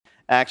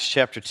Acts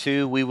chapter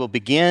 2. We will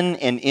begin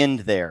and end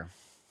there,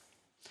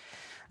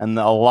 and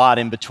a lot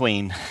in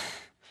between.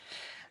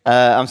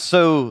 I'm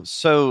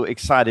so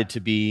excited to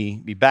be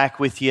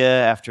back with you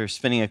after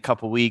spending a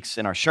couple weeks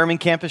in our Sherman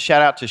campus.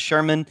 Shout out to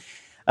Sherman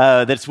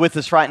that's with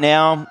us right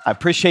now. I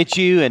appreciate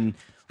you and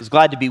was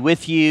glad to be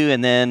with you.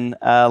 And then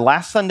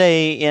last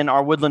Sunday in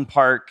our Woodland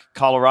Park,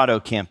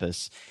 Colorado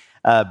campus,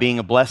 being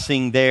a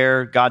blessing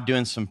there, God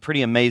doing some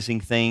pretty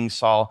amazing things.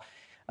 Saw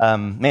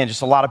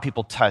just a lot of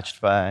people touched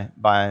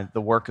by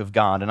the work of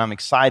God. And I'm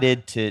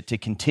excited to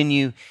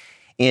continue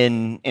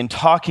in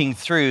talking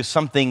through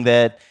something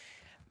that,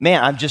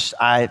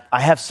 I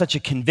have such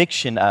a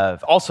conviction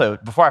of. Also,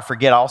 before I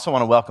forget, I also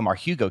want to welcome our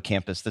Hugo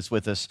campus that's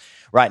with us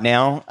right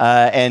now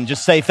and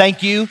just say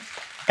thank you.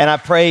 And I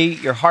pray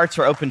your hearts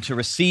are open to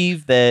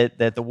receive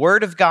that the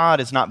Word of God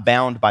is not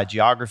bound by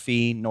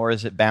geography, nor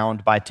is it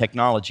bound by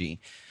technology.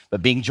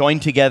 But being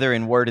joined together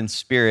in word and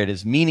spirit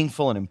is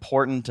meaningful and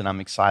important, and I'm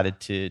excited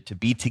to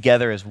be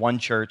together as one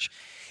church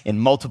in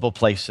multiple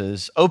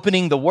places,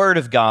 opening the Word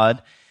of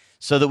God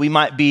so that we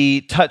might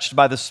be touched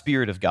by the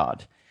Spirit of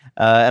God.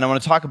 And I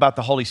want to talk about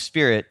the Holy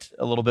Spirit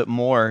a little bit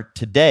more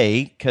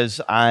today because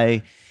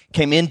I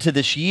came into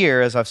this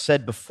year, as I've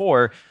said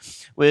before,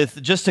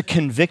 with just a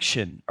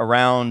conviction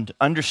around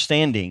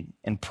understanding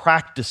and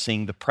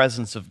practicing the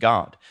presence of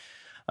God.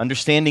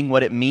 Understanding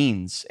what it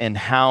means and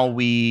how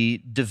we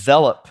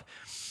develop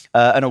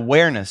an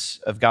awareness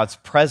of God's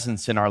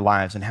presence in our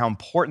lives and how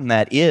important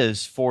that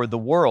is for the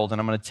world.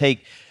 And I'm going to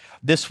take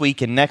this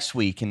week and next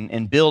week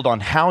and build on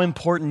how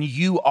important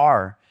you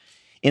are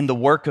in the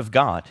work of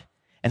God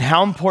and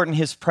how important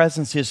His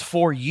presence is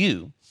for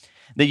you,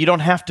 that you don't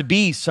have to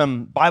be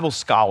some Bible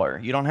scholar.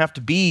 You don't have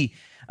to be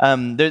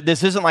there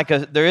isn't like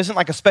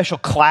a special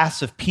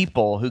class of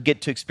people who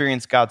get to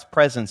experience God's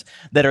presence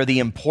that are the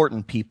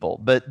important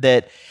people, but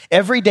that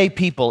everyday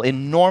people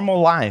in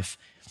normal life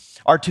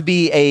are to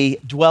be a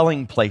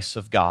dwelling place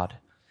of God,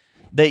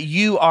 that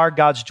you are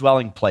God's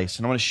dwelling place.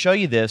 And I want to show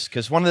you this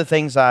because one of the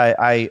things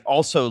I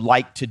also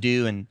like to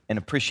do and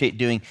appreciate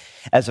doing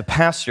as a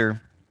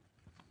pastor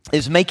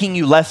is making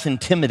you less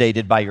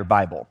intimidated by your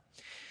Bible.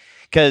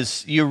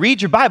 Because you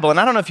read your Bible,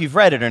 and I don't know if you've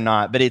read it or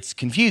not, but it's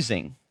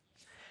confusing.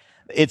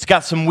 It's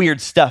got some weird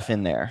stuff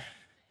in there.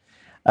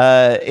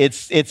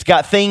 It's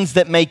got things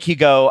that make you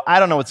go, I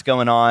don't know what's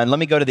going on. Let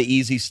me go to the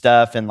easy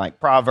stuff in like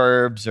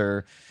Proverbs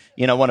or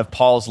one of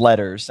Paul's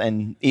letters,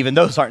 and even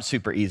those aren't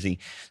super easy.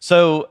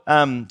 So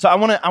I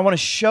want to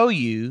show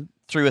you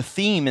through a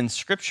theme in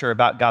Scripture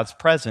about God's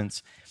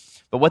presence,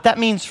 but what that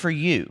means for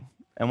you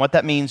and what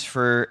that means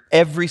for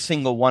every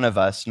single one of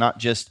us, not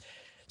just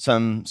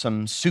some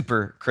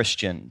super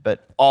Christian,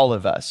 but all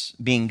of us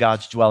being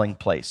God's dwelling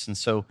place. And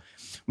so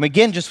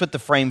again, just with the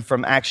frame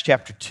from Acts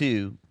chapter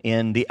 2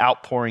 in the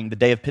outpouring, the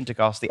day of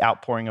Pentecost, the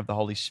outpouring of the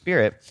Holy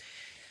Spirit.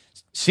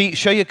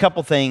 Show you a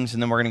couple things,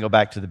 and then we're going to go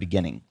back to the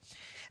beginning.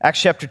 Acts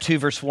chapter 2,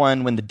 verse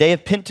 1, when the day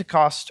of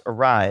Pentecost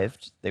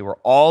arrived, they were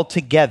all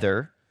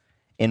together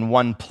in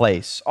one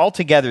place. All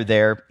together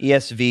there,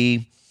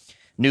 ESV,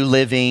 New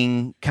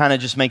Living, kind of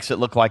just makes it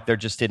look like they're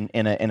just in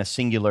a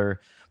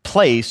singular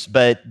place,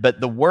 but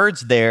the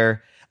words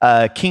there,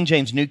 King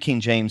James, New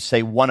King James,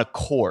 say one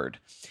accord,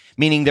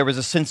 meaning there was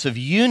a sense of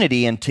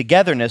unity and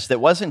togetherness that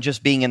wasn't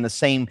just being in the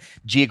same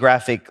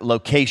geographic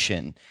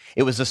location.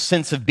 It was a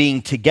sense of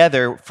being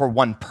together for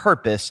one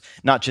purpose,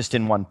 not just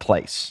in one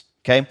place,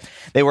 okay?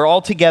 They were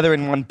all together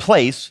in one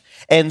place,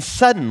 and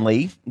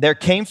suddenly there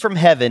came from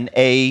heaven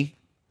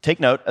take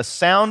note, a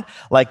sound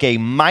like a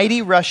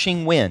mighty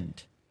rushing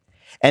wind,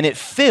 and it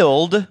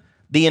filled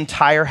the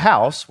entire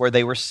house where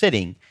they were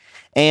sitting,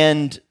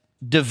 and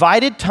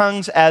divided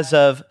tongues as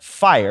of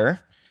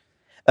fire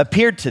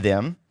appeared to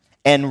them,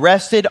 and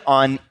rested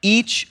on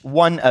each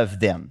one of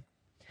them.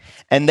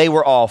 And they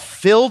were all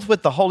filled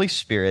with the Holy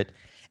Spirit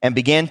and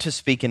began to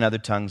speak in other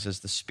tongues as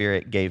the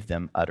Spirit gave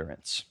them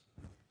utterance.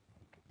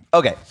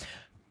 Okay,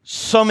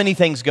 so many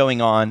things going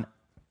on,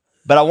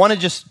 but I want to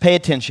just pay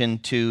attention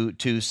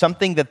to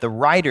something that the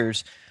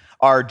writers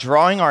are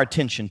drawing our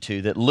attention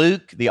to, that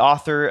Luke, the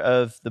author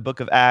of the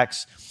book of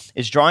Acts,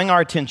 is drawing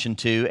our attention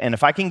to. And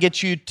if I can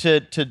get you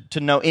to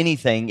know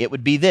anything, it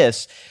would be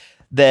this,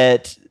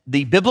 that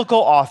the biblical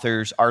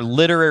authors are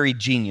literary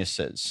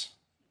geniuses,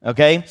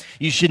 okay?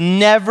 You should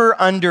never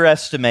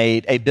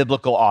underestimate a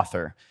biblical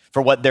author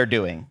for what they're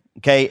doing,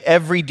 okay?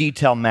 Every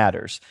detail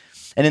matters.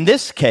 And in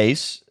this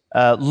case,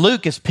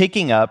 Luke is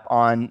picking up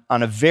on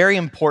a very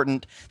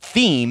important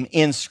theme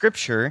in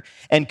Scripture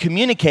and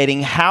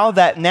communicating how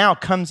that now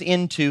comes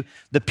into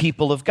the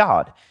people of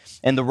God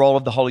and the role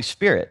of the Holy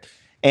Spirit.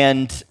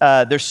 And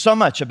there's so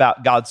much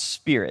about God's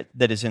Spirit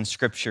that is in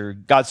Scripture.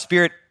 God's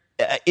Spirit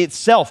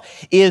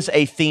itself is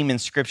a theme in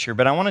Scripture,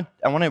 but I want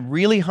to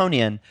really hone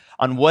in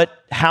on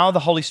how the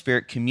Holy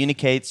Spirit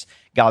communicates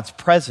God's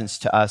presence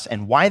to us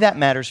and why that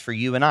matters for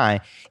you and I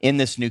in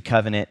this new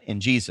covenant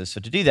in Jesus.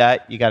 So to do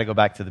that, you got to go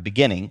back to the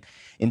beginning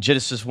in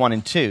Genesis 1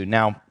 and 2.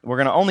 Now, we're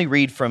going to only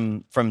read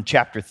from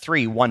chapter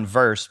 3, one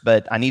verse,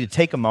 but I need to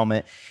take a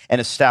moment and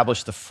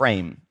establish the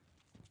frame.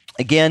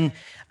 Again,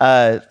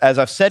 as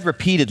I've said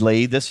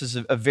repeatedly, this is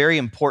a very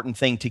important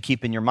thing to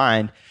keep in your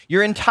mind.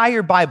 Your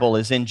entire Bible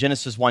is in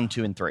Genesis 1,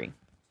 2, and 3.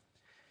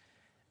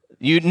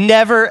 You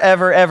never,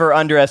 ever, ever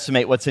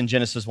underestimate what's in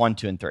Genesis 1,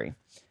 2, and 3,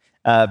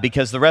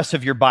 because the rest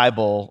of your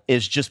Bible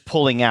is just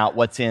pulling out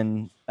what's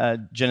in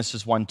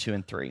Genesis 1, 2,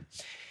 and 3.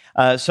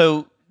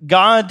 So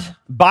God,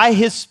 by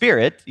his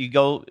Spirit, you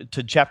go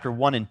to chapter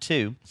 1 and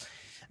 2,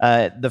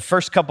 the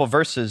first couple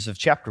verses of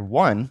chapter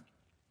 1,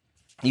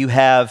 you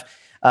have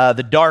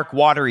the dark,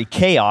 watery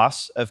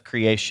chaos of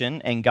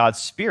creation, and God's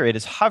Spirit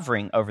is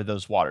hovering over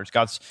those waters.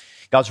 God's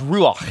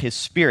Ruach, his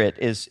Spirit,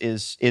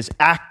 is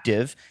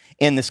active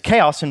in this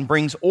chaos and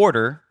brings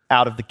order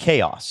out of the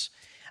chaos,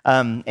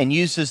 and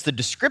uses the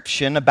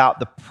description about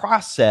the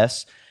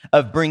process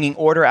of bringing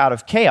order out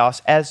of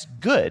chaos as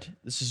good.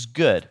 This is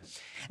good.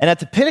 And at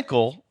the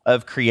pinnacle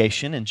of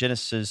creation in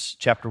Genesis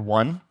chapter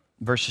 1,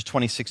 verses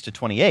 26 to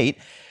 28,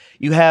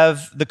 you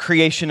have the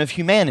creation of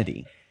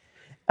humanity.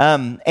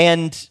 And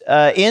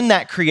in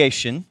that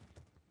creation,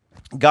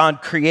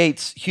 God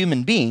creates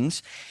human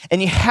beings, and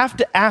you have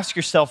to ask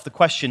yourself the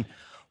question,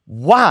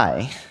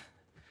 why?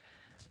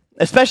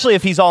 Especially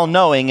if he's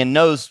all-knowing and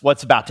knows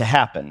what's about to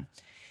happen.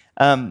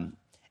 And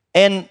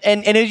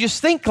you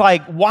just think,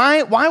 like,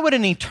 why would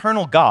an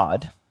eternal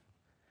God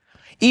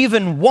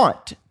even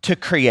want to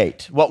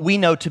create what we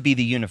know to be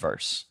the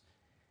universe?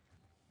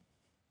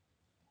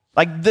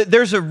 Like,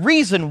 there's a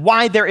reason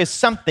why there is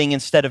something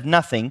instead of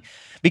nothing,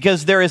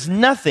 because there is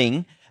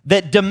nothing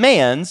that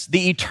demands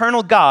the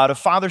eternal God of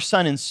Father,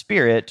 Son, and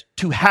Spirit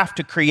to have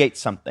to create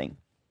something.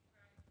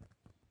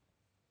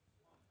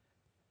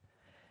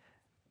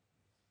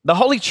 The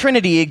Holy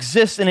Trinity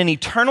exists in an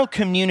eternal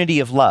community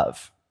of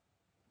love.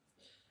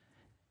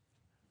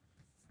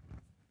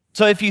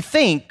 So if you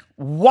think,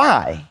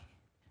 why?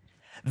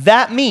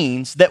 That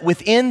means that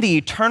within the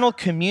eternal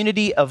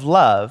community of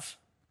love,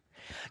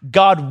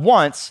 God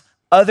wants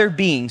other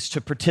beings to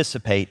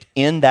participate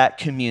in that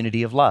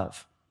community of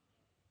love.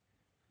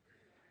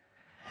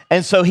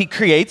 And so he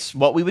creates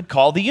what we would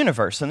call the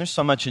universe. And there's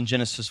so much in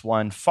Genesis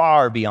 1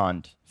 far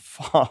beyond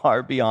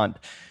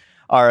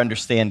our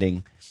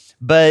understanding.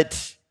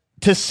 But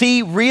to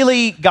see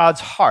really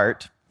God's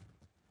heart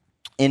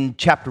in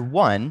chapter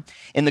 1,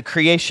 in the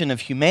creation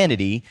of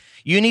humanity,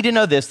 you need to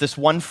know this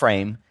one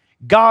frame.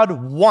 God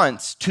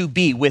wants to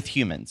be with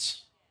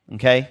humans,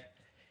 okay?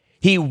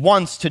 He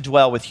wants to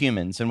dwell with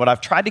humans. And what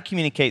I've tried to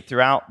communicate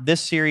throughout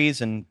this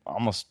series and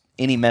almost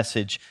any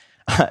message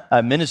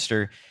I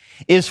minister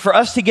is for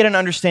us to get an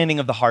understanding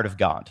of the heart of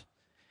God.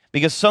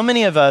 Because so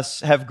many of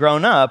us have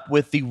grown up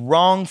with the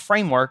wrong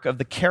framework of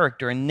the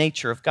character and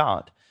nature of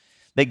God.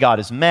 That God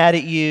is mad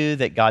at you,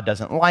 that God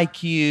doesn't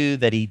like you,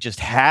 that he just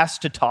has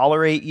to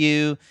tolerate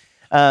you.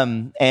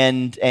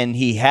 And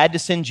he had to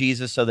send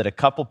Jesus so that a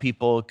couple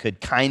people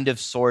could kind of,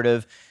 sort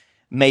of,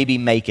 maybe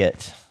make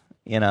it.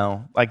 You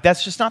know, like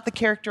that's just not the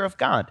character of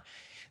God.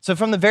 So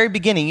from the very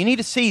beginning, you need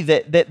to see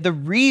that the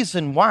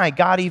reason why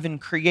God even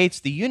creates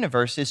the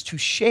universe is to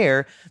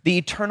share the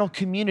eternal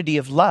community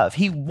of love.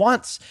 He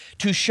wants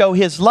to show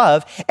his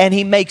love, and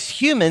he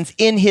makes humans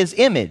in his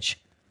image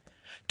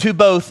to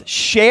both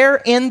share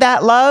in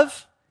that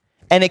love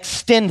and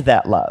extend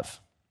that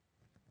love.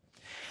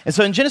 And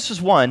so in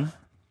Genesis 1,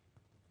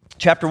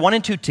 chapter 1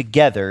 and 2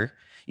 together,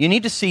 you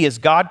need to see is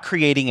God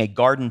creating a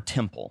garden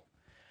temple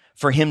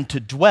for him to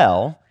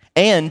dwell,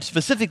 and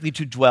specifically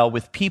to dwell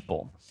with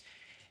people.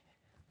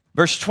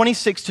 Verse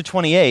 26 to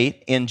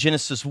 28 in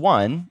Genesis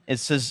 1, it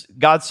says,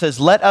 God says,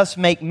 let us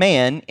make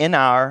man in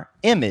our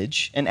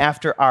image and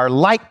after our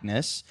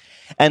likeness,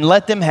 and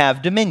let them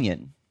have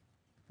dominion.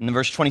 And then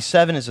verse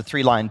 27 is a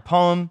 3-line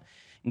poem.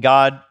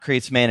 God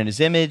creates man in his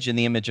image. In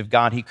the image of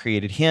God, he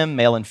created him.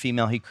 Male and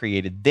female, he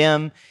created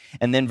them.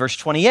 And then verse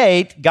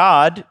 28,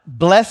 God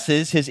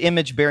blesses his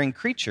image-bearing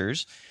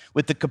creatures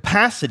with the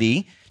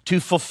capacity to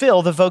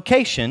fulfill the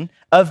vocation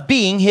of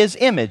being his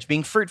image,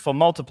 being fruitful,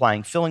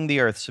 multiplying, filling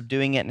the earth,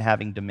 subduing it, and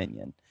having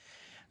dominion.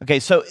 Okay,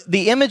 so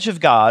the image of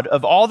God,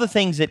 of all the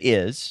things it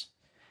is,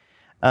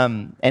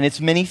 and it's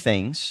many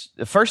things,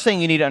 the first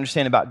thing you need to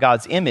understand about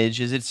God's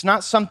image is it's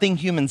not something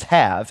humans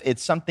have,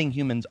 it's something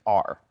humans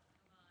are.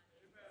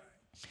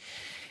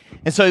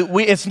 And so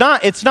it's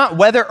not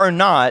whether or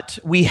not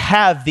we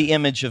have the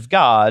image of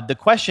God. The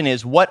question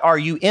is, what are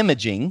you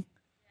imaging?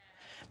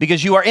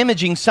 Because you are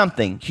imaging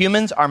something.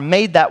 Humans are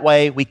made that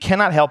way. We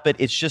cannot help it.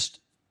 It's just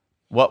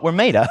what we're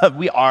made of.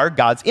 We are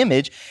God's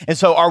image. And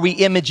so are we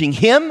imaging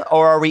him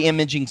or are we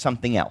imaging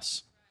something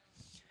else?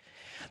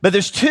 But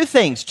there's two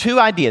things, two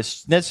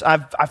ideas.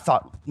 I've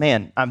thought,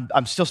 man,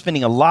 I'm still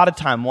spending a lot of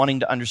time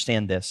wanting to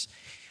understand this.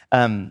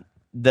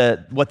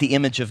 What the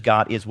image of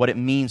God is, what it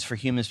means for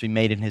humans to be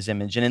made in his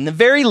image. And in the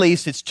very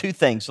least, it's two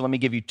things. So let me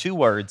give you two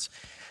words.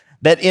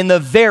 That in the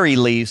very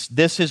least,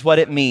 this is what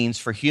it means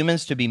for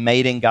humans to be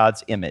made in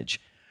God's image.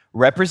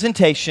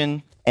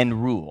 Representation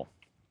and rule.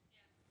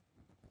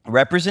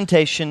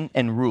 Representation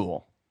and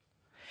rule.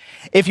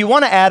 If you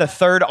want to add a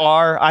third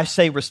R, I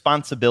say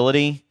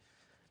responsibility,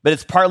 but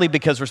it's partly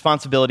because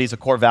responsibility is a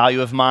core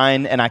value of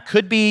mine, and I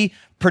could be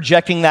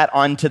projecting that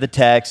onto the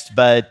text,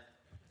 but,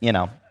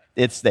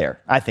 it's there.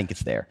 I think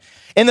it's there.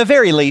 In the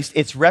very least,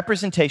 it's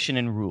representation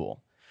and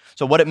rule.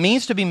 So what it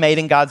means to be made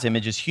in God's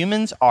image is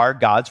humans are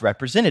God's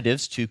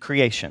representatives to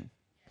creation.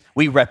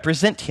 We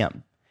represent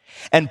him.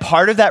 And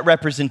part of that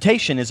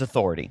representation is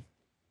authority.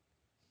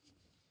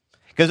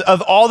 Because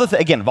of all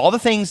the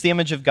things the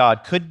image of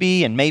God could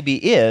be and maybe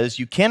is,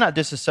 you cannot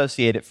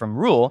disassociate it from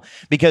rule,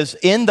 because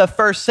in the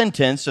first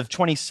sentence of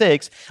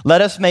 26,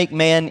 let us make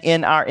man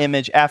in our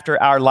image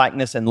after our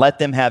likeness and let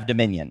them have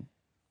dominion.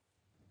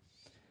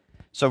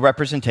 So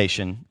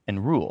representation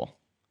and rule.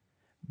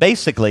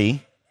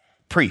 Basically,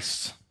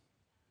 priests.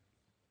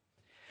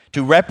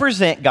 To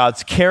represent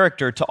God's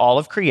character to all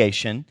of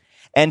creation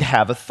and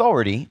have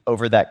authority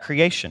over that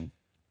creation.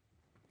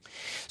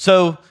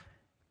 So,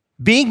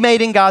 being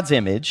made in God's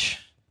image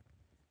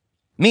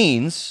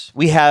means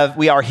we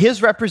are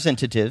his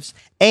representatives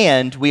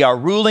and we are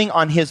ruling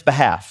on his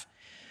behalf.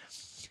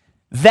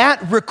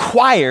 That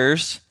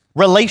requires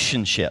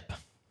relationship.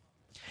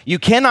 You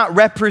cannot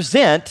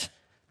represent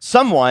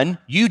someone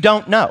you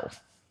don't know.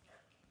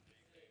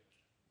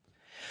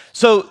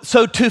 So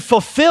to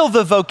fulfill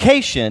the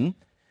vocation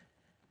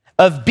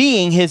of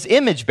being his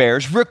image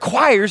bearers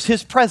requires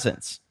his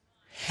presence.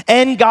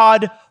 And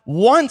God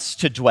wants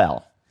to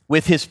dwell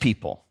with his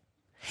people.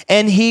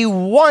 And he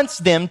wants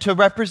them to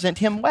represent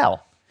him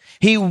well.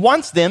 He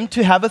wants them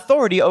to have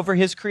authority over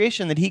his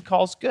creation that he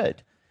calls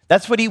good.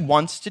 That's what he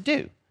wants to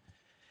do.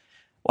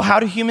 Well, how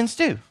do humans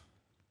do?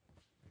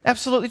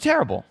 Absolutely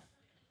terrible.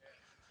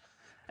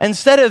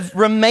 Instead of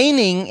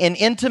remaining in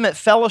intimate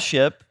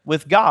fellowship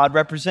with God,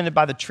 represented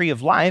by the tree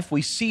of life,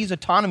 we seize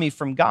autonomy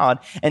from God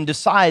and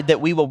decide that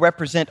we will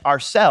represent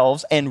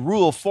ourselves and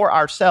rule for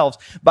ourselves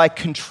by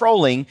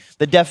controlling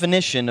the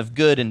definition of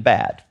good and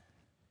bad.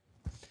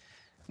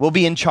 We'll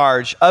be in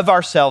charge of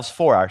ourselves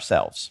for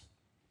ourselves.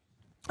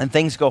 And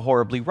things go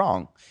horribly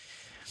wrong.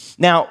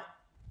 Now,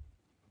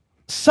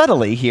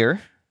 subtly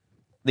here,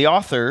 the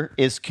author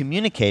is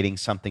communicating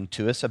something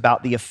to us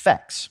about the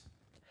effects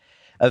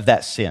of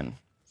that sin.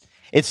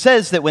 It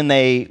says that when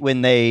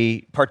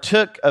they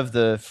partook of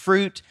the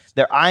fruit,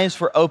 their eyes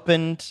were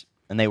opened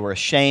and they were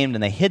ashamed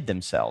and they hid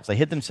themselves. They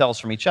hid themselves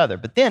from each other.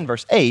 But then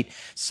verse 8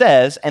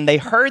 says, and they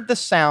heard the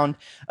sound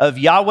of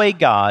Yahweh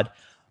God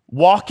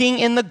walking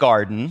in the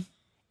garden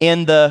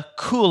in the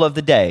cool of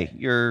the day.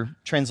 Your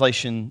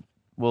translation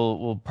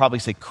will probably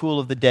say cool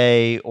of the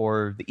day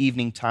or the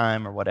evening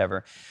time or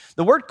whatever.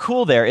 The word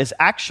cool there is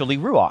actually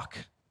ruach,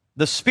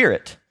 the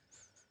spirit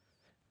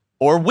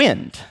or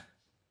wind,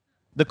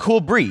 the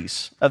cool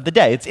breeze of the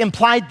day. It's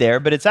implied there,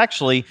 but it's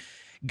actually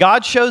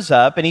God shows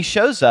up, and he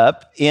shows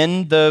up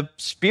in the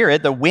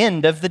spirit, the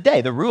wind of the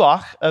day, the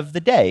ruach of the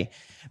day.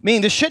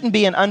 Meaning this shouldn't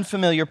be an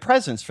unfamiliar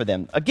presence for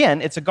them.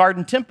 Again, it's a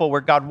garden temple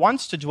where God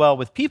wants to dwell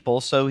with people,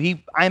 so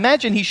I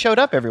imagine he showed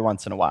up every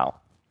once in a while.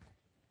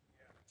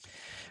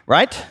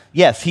 Right?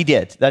 Yes, he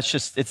did.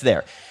 It's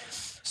there.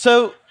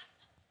 So,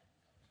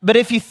 but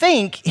if you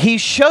think he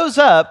shows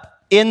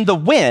up in the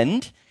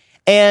wind,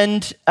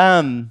 and,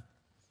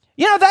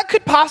 that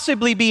could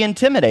possibly be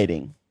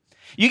intimidating.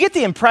 You get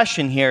the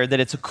impression here that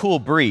it's a cool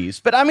breeze,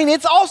 but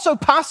it's also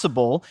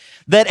possible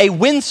that a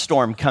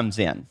windstorm comes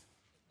in.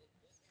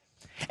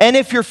 And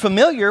if you're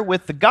familiar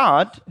with the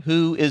God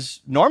who is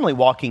normally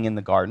walking in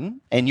the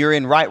garden and you're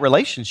in right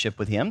relationship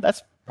with him,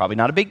 that's probably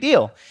not a big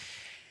deal.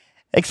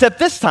 Except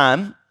this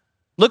time,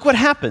 look what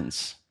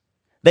happens.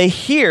 They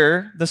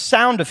hear the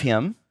sound of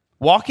him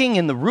walking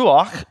in the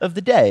ruach of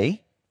the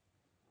day,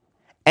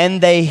 and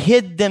they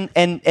hid them,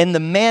 and the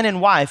man and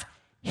wife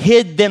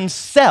hid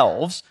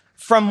themselves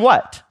from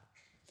what?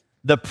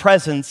 The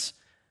presence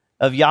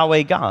of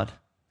Yahweh God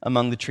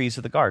among the trees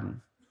of the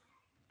garden.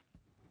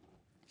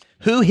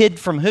 Who hid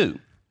from who?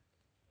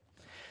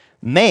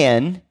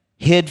 Man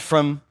hid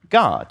from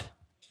God.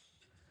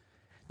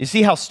 You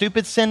see how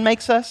stupid sin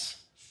makes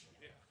us?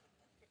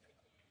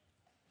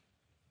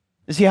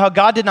 You see how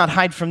God did not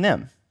hide from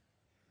them?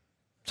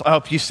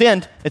 So, you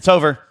sinned, it's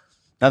over.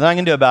 Nothing I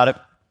can do about it.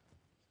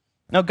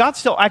 No, God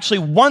still actually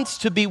wants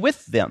to be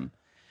with them.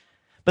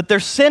 But their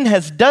sin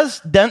has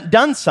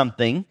done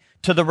something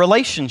to the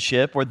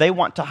relationship where they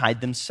want to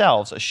hide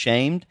themselves,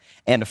 ashamed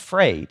and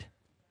afraid.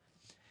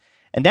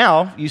 And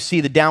now you see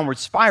the downward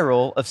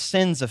spiral of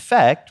sin's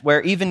effect,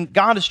 where even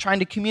God is trying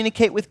to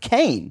communicate with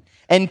Cain,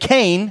 and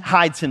Cain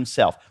hides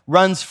himself,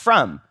 runs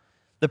from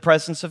the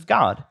presence of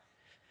God.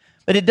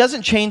 But it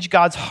doesn't change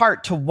God's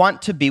heart to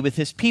want to be with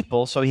his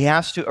people, so he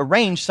has to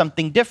arrange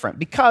something different.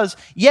 Because,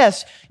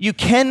 yes, you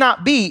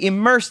cannot be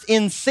immersed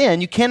in sin.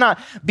 You cannot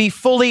be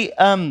fully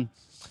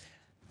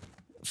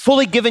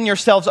giving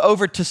yourselves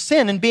over to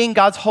sin and being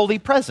God's holy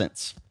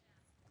presence.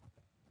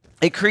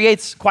 It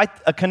creates quite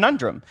a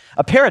conundrum,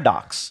 a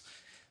paradox,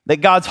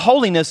 that God's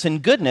holiness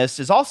and goodness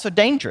is also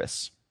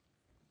dangerous.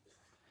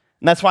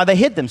 And that's why they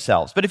hid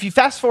themselves. But if you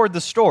fast forward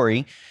the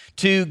story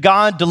to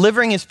God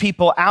delivering his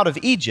people out of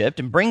Egypt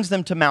and brings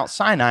them to Mount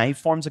Sinai, he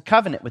forms a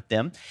covenant with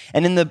them.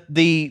 And in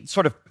the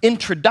sort of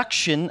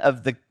introduction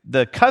of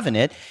the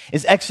covenant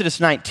is Exodus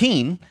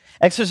 19.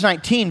 Exodus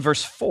 19,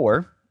 verse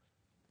 4.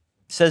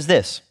 says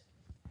this.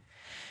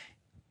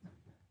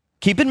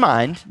 Keep in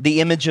mind the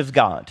image of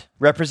God,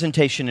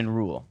 representation and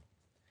rule.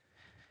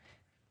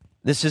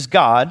 This is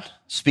God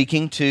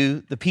speaking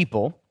to the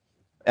people,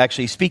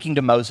 actually speaking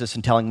to Moses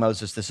and telling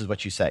Moses, this is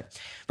what you say.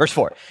 Verse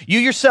 4, you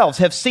yourselves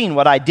have seen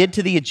what I did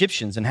to the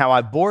Egyptians and how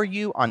I bore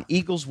you on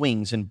eagle's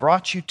wings and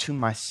brought you to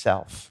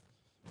myself.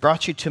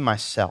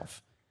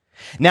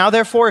 Now,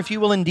 therefore, if you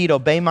will indeed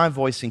obey my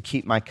voice and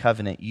keep my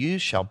covenant, you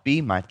shall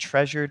be my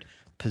treasured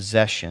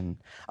possession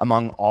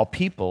among all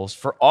peoples,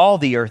 for all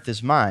the earth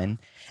is mine,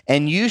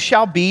 and you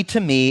shall be to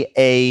me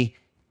a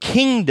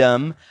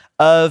kingdom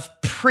of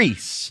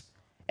priests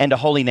and a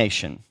holy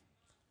nation.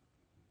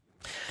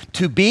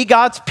 To be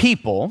God's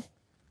people,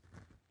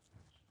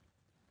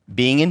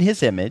 being in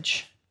his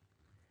image,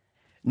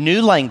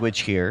 new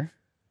language here,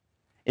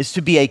 is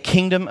to be a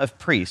kingdom of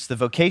priests. The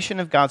vocation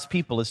of God's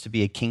people is to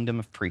be a kingdom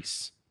of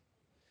priests.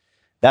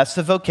 That's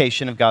the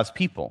vocation of God's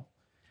people.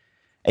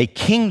 A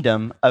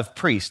kingdom of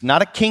priests.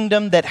 Not a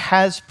kingdom that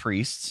has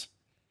priests,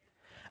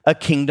 a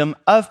kingdom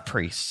of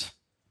priests.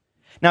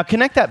 Now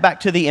connect that back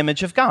to the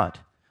image of God.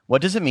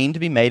 What does it mean to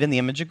be made in the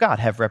image of God?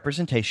 Have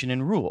representation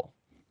and rule.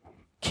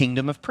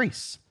 Kingdom of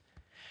priests.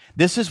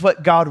 This is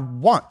what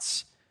God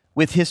wants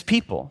with his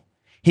people.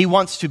 He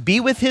wants to be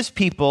with his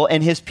people,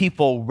 and his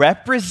people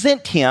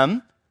represent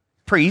him,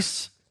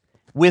 priests,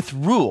 with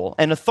rule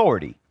and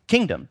authority,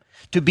 kingdom.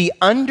 To be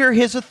under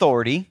his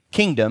authority,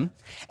 kingdom,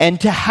 and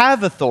to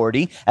have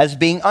authority as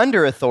being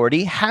under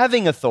authority,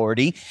 having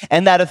authority,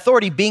 and that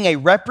authority being a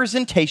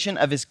representation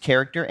of his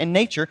character and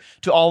nature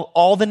to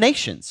all the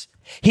nations.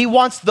 He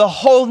wants the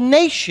whole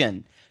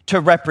nation to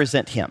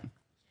represent him.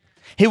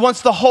 He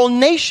wants the whole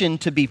nation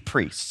to be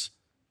priests.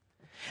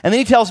 And then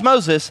he tells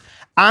Moses,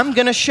 I'm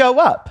going to show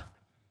up.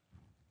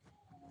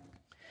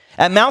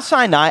 At Mount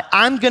Sinai,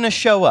 I'm going to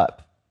show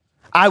up.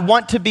 I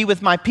want to be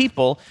with my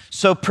people,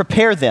 so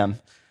prepare them.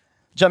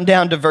 Jump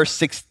down to verse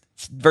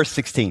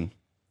 16.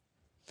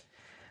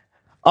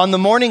 On the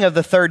morning of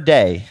the third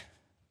day,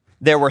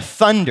 there were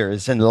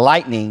thunders and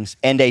lightnings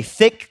and a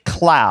thick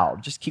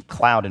cloud. Just keep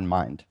cloud in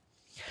mind.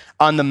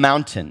 On the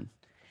mountain,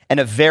 and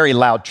a very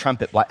loud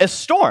trumpet blast. A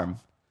storm.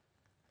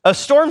 A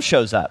storm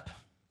shows up.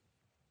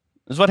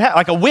 This is what happened,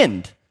 like a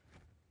wind.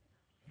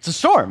 It's a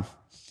storm.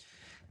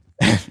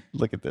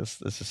 Look at this.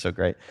 This is so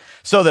great.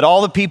 So that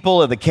all the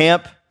people of the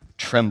camp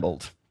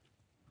trembled.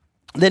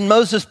 Then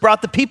Moses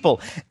brought the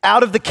people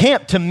out of the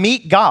camp to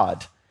meet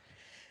God.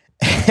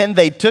 And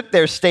they took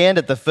their stand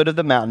at the foot of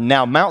the mountain.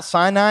 Now, Mount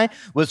Sinai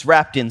was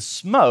wrapped in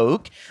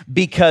smoke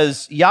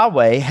because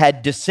Yahweh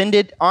had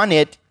descended on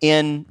it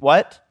in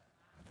what?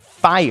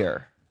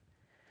 Fire.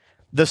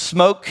 The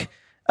smoke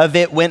of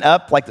it went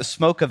up like the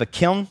smoke of a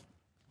kiln,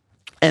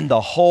 and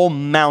the whole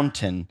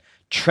mountain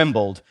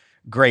trembled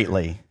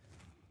greatly.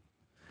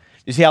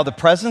 You see how the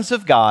presence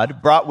of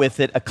God brought with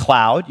it a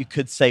cloud, you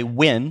could say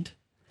wind,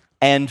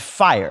 and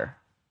fire.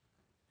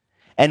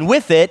 And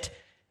with it,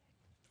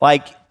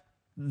 like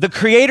the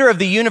creator of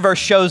the universe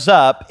shows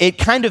up, it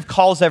kind of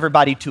calls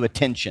everybody to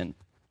attention,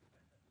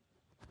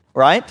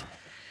 right?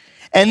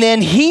 And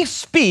then he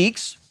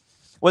speaks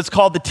what's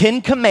called the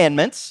 10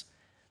 Commandments.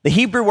 The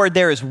Hebrew word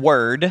there is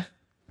word,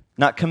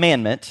 not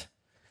commandment.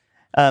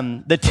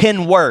 The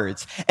 10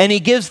 words. And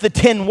he gives the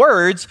 10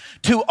 words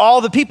to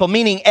all the people,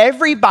 meaning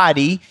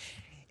everybody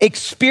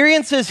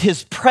experiences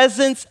his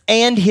presence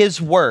and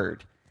his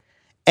word.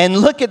 And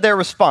look at their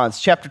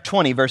response, chapter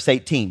 20, verse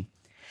 18.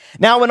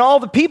 Now, when all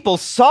the people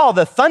saw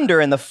the thunder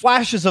and the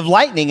flashes of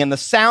lightning and the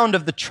sound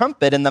of the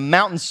trumpet and the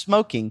mountain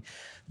smoking,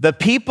 the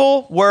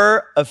people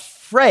were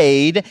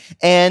afraid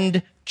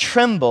and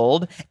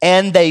trembled,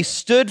 and they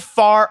stood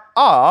far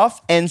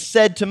off and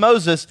said to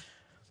Moses,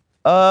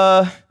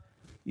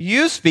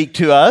 you speak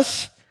to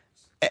us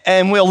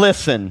and we'll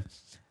listen,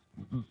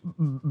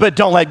 but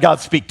don't let God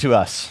speak to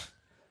us,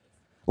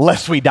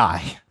 lest we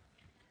die.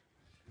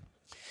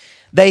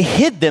 They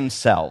hid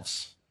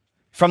themselves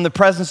from the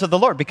presence of the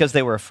Lord because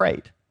they were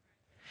afraid.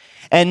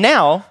 And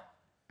now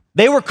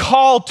they were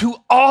called to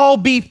all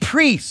be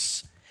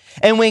priests.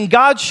 And when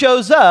God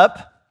shows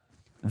up,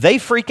 they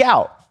freak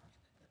out.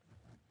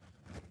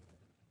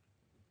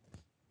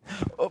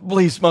 Oh,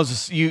 please,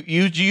 Moses,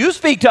 you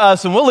speak to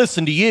us and we'll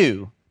listen to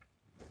you.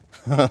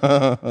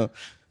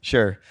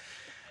 Sure.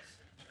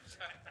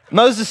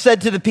 Moses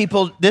said to the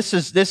people, this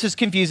is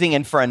confusing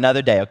and for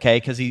another day, okay?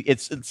 Because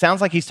it sounds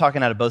like he's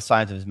talking out of both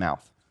sides of his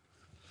mouth.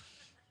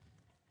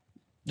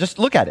 Just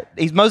look at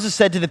it. Moses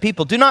said to the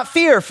people, do not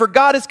fear, for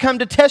God has come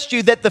to test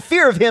you that the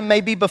fear of him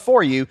may be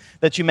before you,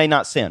 that you may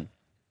not sin.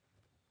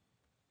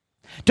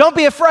 Don't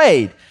be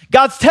afraid.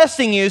 God's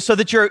testing you so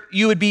that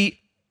you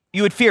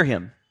would fear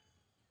him.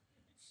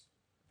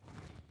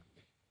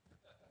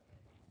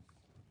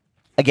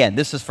 Again,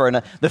 this is for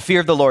the fear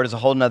of the Lord is a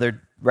whole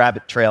nother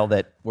rabbit trail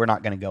that we're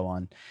not going to go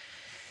on.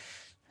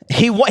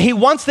 He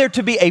wants there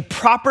to be a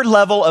proper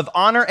level of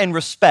honor and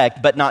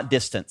respect, but not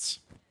distance.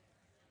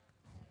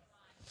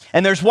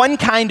 And there's one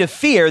kind of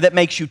fear that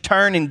makes you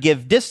turn and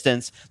give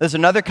distance. There's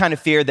another kind of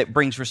fear that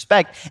brings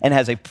respect and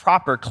has a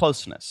proper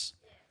closeness.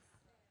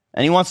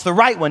 and he wants the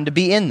right one to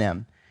be in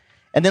them.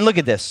 And then look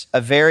at this, a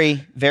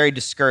very, very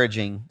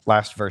discouraging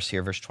last verse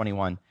here, verse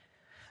 21.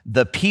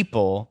 The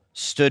people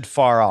stood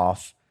far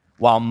off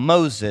while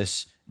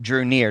Moses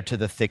drew near to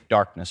the thick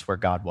darkness where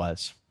God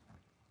was.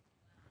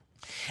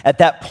 At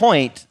that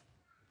point,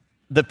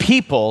 the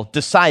people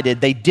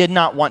decided they did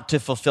not want to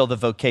fulfill the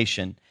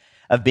vocation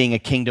of being a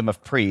kingdom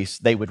of priests.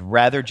 They would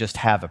rather just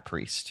have a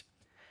priest.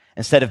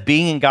 Instead of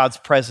being in God's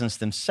presence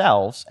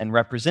themselves and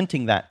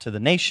representing that to the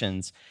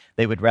nations,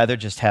 they would rather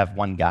just have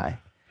one guy.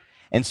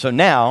 And so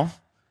now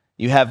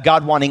you have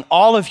God wanting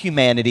all of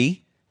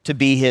humanity to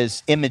be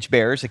his image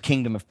bearers, a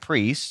kingdom of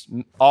priests.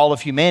 All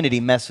of humanity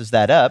messes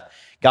that up.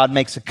 God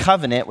makes a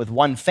covenant with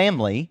one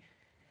family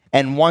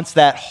and wants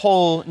that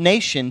whole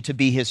nation to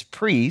be his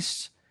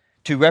priests,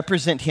 to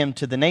represent him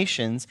to the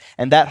nations,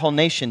 and that whole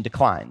nation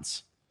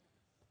declines.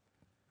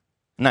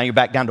 Now you're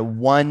back down to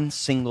one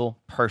single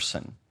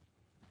person.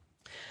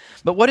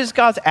 But what is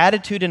God's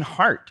attitude and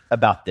heart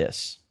about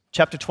this?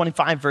 Chapter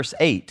 25, verse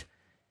 8.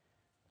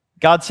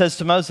 God says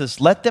to Moses,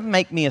 "Let them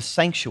make me a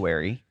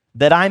sanctuary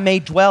that I may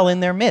dwell in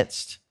their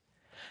midst."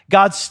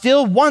 God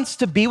still wants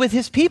to be with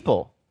his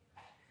people.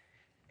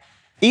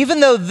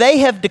 Even though they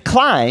have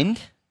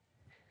declined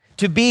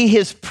to be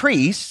his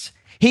priests,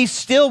 he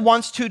still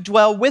wants to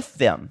dwell with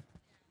them.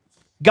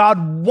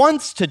 God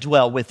wants to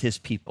dwell with his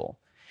people.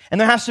 And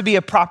there has to be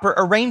a proper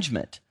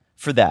arrangement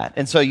for that.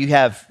 And so you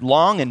have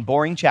long and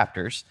boring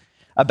chapters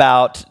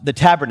about the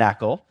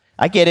tabernacle.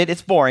 I get it,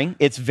 it's boring.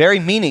 It's very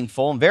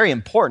meaningful and very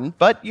important,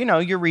 but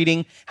you're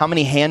reading how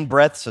many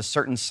handbreadths a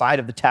certain side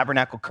of the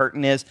tabernacle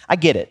curtain is. I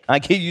get it.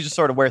 You just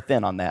sort of wear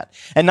thin on that.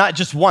 And not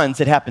just once,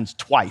 it happens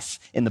twice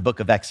in the book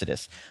of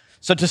Exodus.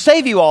 So to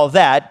save you all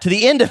that, to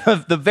the end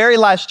of the very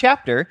last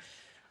chapter,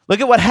 look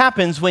at what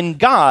happens when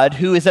God,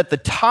 who is at the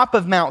top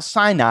of Mount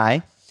Sinai,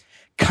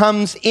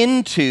 comes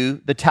into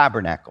the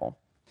tabernacle.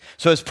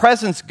 So his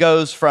presence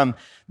goes from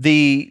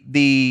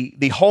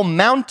the whole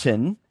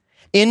mountain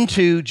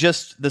into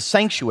just the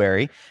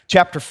sanctuary.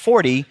 Chapter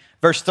 40,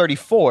 verse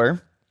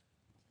 34.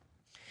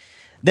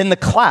 Then the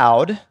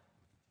cloud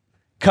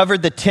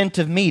covered the tent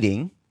of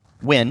meeting,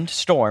 wind,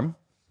 storm,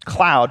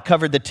 cloud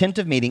covered the tent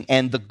of meeting,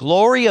 and the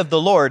glory of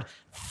the Lord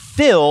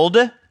filled,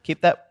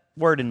 keep that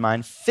word in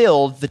mind,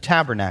 filled the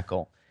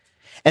tabernacle.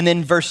 And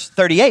then verse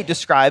 38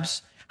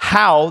 describes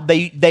how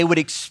they would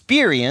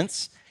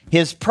experience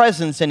his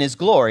presence and his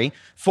glory.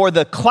 For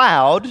the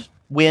cloud,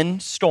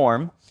 wind,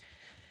 storm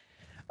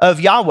of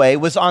Yahweh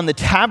was on the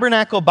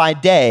tabernacle by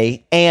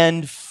day,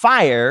 and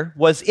fire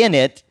was in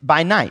it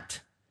by night,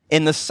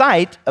 in the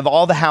sight of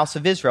all the house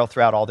of Israel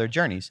throughout all their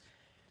journeys.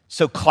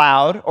 So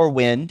cloud or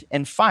wind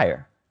and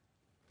fire.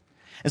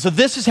 And so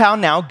this is how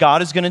now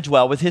God is going to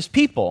dwell with his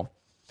people.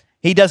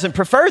 He doesn't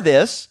prefer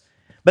this,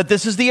 but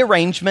this is the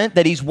arrangement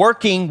that he's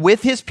working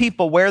with his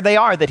people where they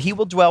are, that he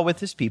will dwell with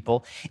his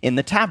people in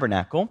the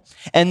tabernacle.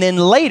 And then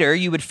later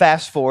you would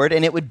fast forward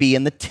and it would be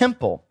in the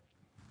temple.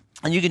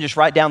 And you can just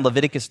write down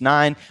Leviticus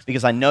 9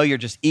 because I know you're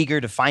just eager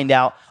to find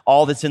out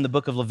all that's in the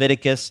book of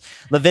Leviticus.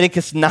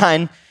 Leviticus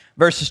 9,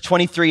 verses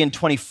 23 and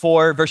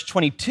 24. Verse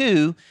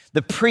 22,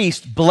 the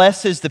priest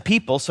blesses the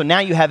people. So now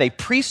you have a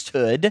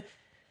priesthood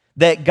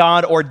that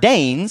God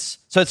ordains.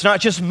 So it's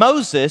not just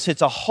Moses,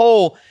 it's a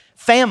whole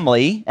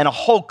family and a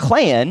whole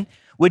clan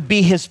would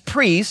be his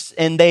priests,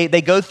 and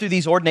they go through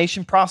these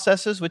ordination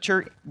processes, which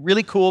are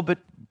really cool, but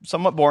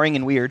somewhat boring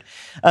and weird.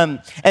 And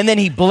then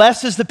he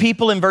blesses the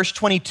people in verse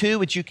 22,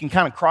 which you can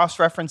kind of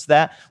cross-reference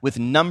that with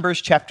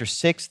Numbers chapter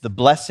 6, the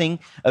blessing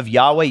of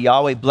Yahweh.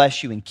 Yahweh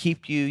bless you and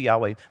keep you.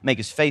 Yahweh make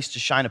his face to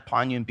shine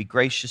upon you and be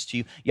gracious to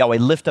you. Yahweh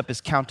lift up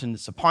his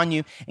countenance upon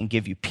you and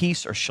give you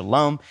peace or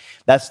shalom.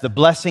 That's the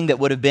blessing that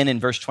would have been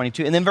in verse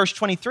 22. And then verse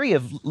 23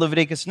 of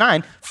Leviticus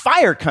 9,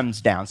 fire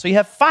comes down. So you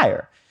have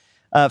fire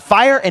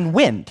and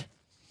wind.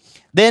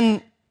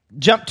 Then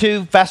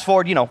fast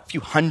forward, a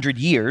few hundred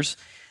years,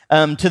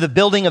 to the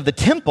building of the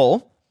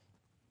temple,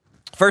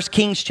 1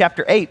 Kings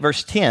chapter 8,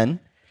 verse 10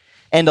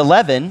 and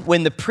 11,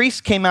 when the priests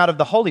came out of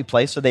the holy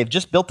place, so they've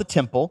just built the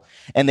temple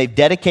and they've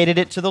dedicated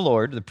it to the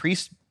Lord. The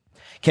priests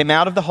came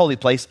out of the holy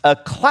place. A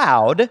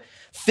cloud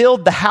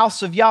filled the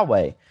house of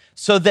Yahweh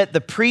so that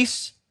the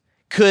priests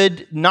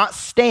could not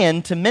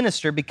stand to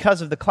minister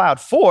because of the cloud,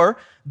 for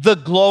the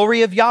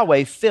glory of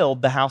Yahweh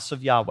filled the house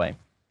of Yahweh.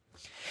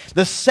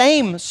 The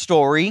same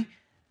story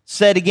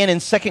said again in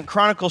 2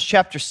 Chronicles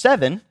chapter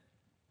 7,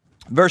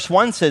 verse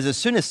 1 says, as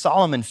soon as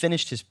Solomon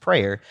finished his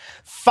prayer,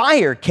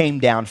 fire came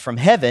down from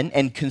heaven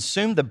and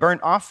consumed the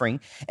burnt offering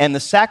and the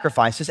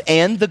sacrifices,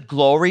 and the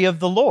glory of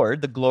the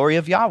Lord, the glory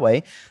of Yahweh,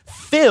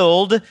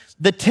 filled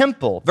the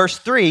temple. Verse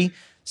 3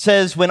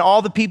 says, when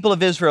all the people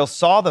of Israel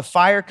saw the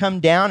fire come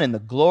down and the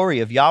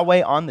glory of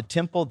Yahweh on the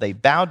temple, they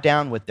bowed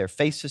down with their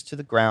faces to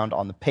the ground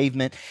on the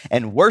pavement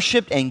and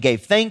worshiped and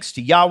gave thanks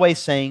to Yahweh,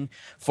 saying,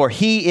 for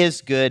he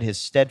is good, his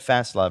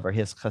steadfast love, or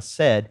his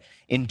chesed,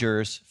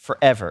 endures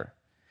forever.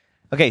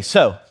 Okay,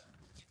 so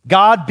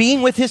God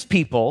being with his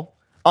people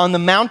on the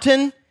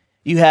mountain,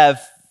 you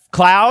have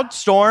cloud,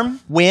 storm,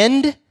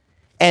 wind,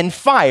 and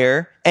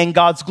fire, and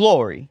God's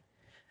glory.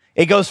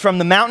 It goes from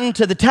the mountain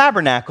to the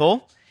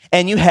tabernacle,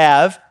 and you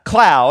have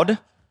cloud,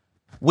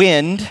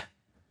 wind,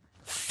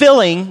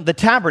 filling the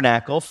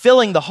tabernacle,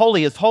 filling the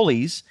Holy of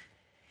Holies,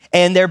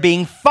 and there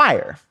being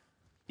fire.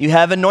 You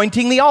have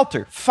anointing the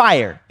altar,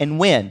 fire and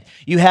wind.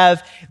 You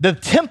have the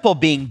temple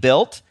being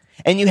built,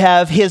 and you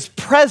have his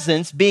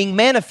presence being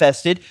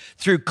manifested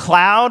through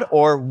cloud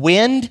or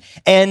wind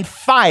and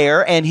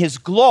fire, and his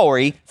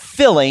glory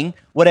filling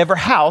whatever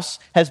house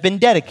has been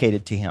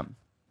dedicated to him.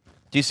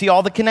 Do you see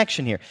all the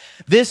connection here?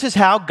 This is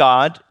how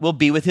God will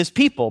be with his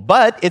people.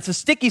 But it's a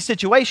sticky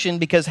situation,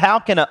 because how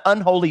can an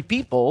unholy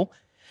people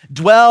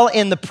dwell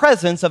in the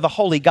presence of a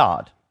holy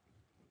God?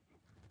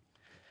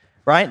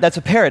 Right? That's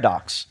a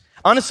paradox.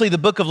 Honestly, the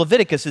book of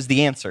Leviticus is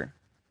the answer.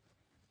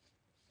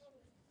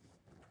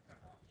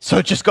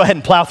 So just go ahead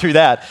and plow through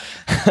that.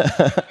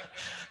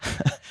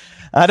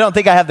 I don't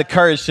think I have the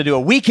courage to do a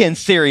weekend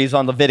series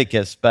on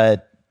Leviticus,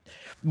 but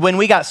when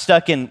we got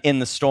stuck in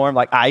the storm,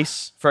 like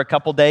ice, for a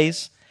couple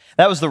days,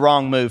 that was the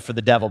wrong move for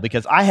the devil,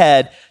 because I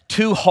had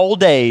 2 whole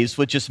days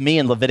with just me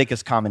and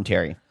Leviticus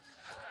commentary.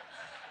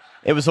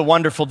 It was a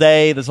wonderful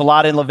day. There's a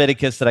lot in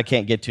Leviticus that I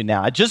can't get to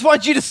now. I just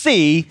want you to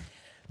see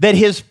that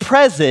his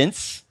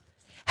presence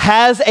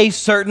has a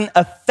certain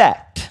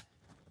effect.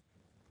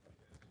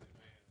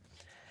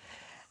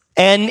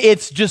 And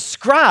it's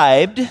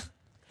described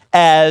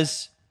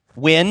as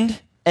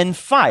wind and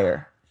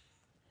fire,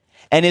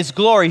 and his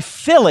glory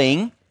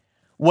filling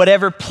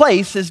whatever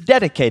place is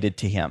dedicated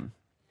to him,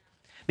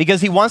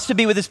 because he wants to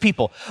be with his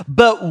people.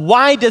 But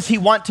why does he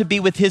want to be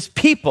with his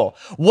people?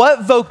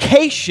 What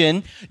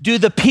vocation do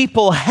the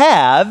people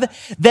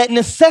have that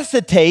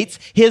necessitates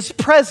his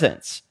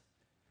presence?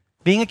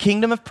 Being a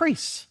kingdom of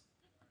priests,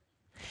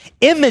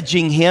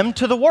 imaging him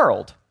to the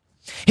world.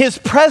 His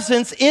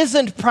presence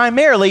isn't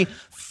primarily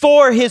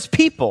for his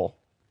people.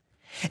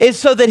 It's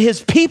so that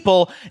his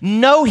people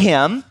know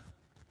him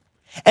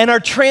and are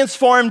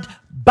transformed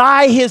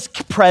by his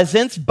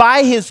presence,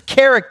 by his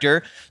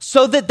character,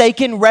 so that they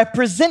can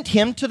represent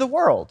him to the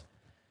world.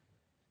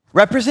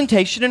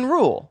 Representation and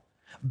rule.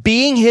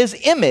 Being his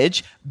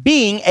image,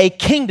 being a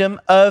kingdom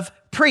of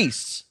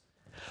priests.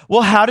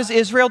 Well, how does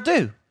Israel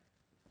do?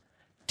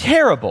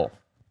 Terrible.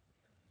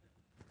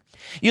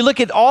 You look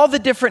at all the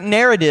different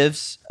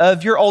narratives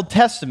of your Old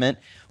Testament,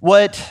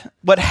 what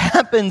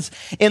happens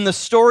in the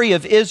story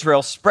of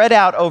Israel spread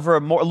out over a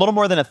little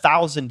more than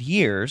 1,000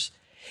 years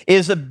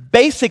is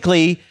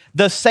basically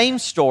the same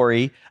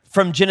story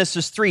from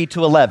Genesis 3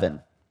 to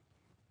 11.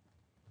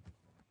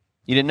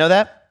 You didn't know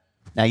that?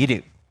 Now you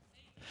do.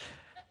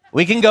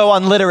 We can go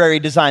on literary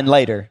design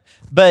later,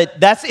 but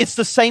it's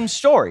the same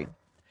story,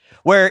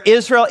 where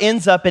Israel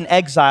ends up in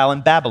exile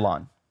in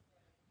Babylon.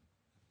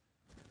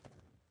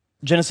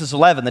 Genesis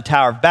 11, the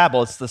Tower of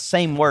Babel, it's the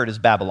same word as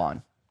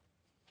Babylon.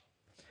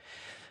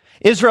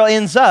 Israel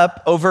ends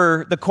up,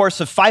 over the course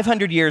of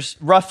 500 years,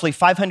 roughly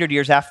 500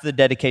 years after the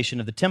dedication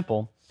of the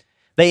temple,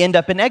 they end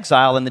up in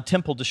exile and the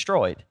temple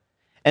destroyed.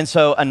 And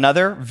so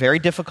another very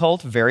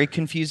difficult, very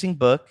confusing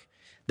book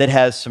that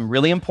has some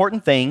really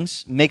important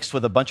things mixed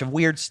with a bunch of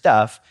weird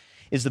stuff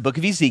is the book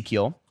of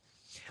Ezekiel,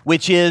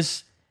 which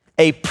is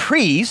a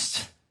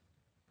priest,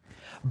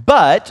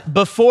 but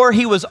before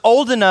he was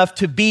old enough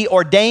to be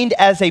ordained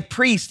as a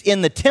priest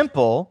in the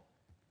temple,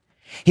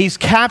 he's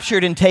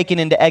captured and taken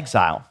into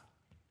exile.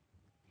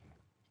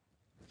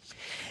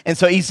 And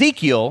so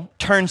Ezekiel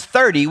turns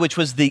 30, which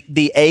was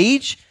the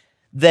age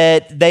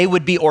that they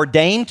would be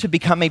ordained to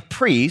become a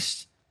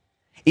priest.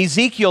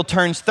 Ezekiel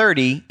turns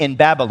 30 in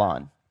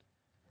Babylon,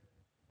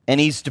 and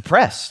he's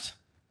depressed.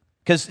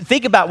 Because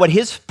think about what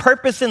his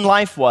purpose in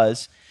life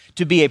was,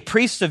 to be a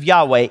priest of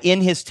Yahweh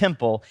in his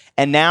temple,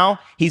 and now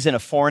he's in a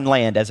foreign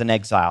land as an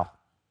exile.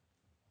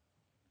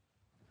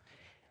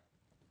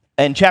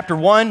 And chapter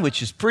 1,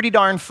 which is pretty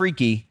darn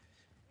freaky,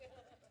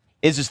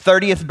 is his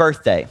 30th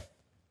birthday.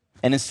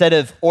 And instead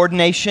of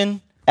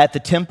ordination at the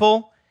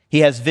temple,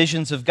 he has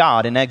visions of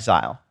God in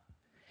exile.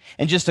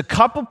 And just a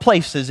couple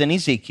places in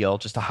Ezekiel,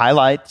 just to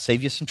highlight,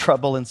 save you some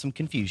trouble and some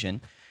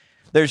confusion,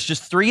 there's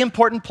just 3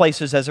 important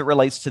places as it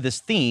relates to this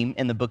theme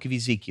in the book of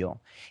Ezekiel.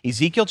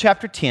 Ezekiel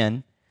chapter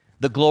 10,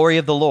 the glory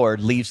of the Lord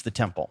leaves the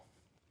temple.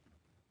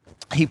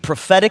 He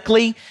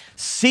prophetically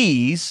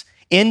sees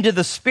into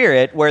the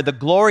spirit where the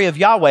glory of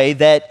Yahweh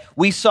that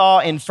we saw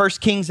in 1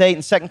 Kings 8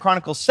 and 2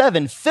 Chronicles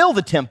 7 fill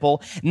the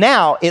temple.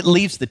 Now it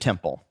leaves the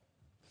temple.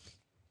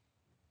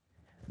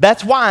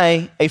 That's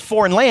why a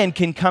foreign land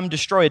can come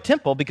destroy a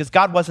temple, because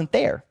God wasn't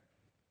there.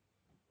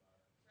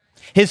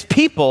 His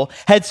people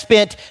had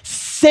spent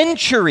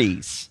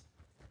centuries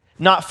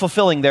not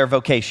fulfilling their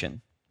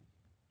vocation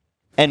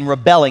and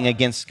rebelling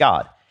against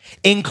God,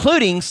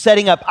 including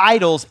setting up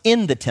idols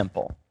in the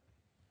temple,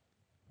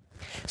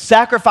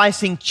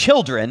 sacrificing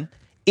children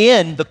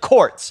in the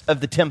courts of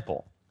the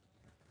temple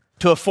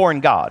to a foreign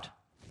god.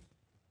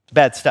 It's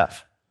bad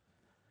stuff.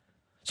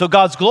 So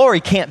God's glory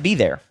can't be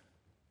there.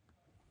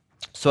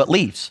 So it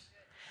leaves.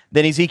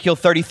 Then Ezekiel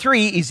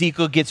 33,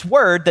 Ezekiel gets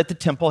word that the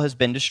temple has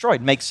been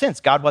destroyed. Makes sense.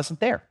 God wasn't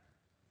there.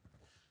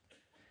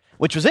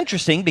 which was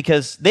interesting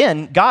because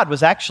then God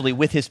was actually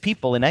with his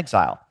people in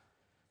exile,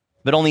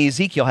 but only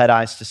Ezekiel had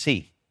eyes to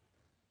see.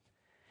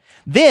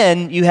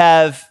 Then you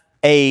have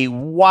a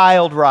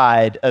wild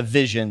ride of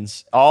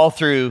visions all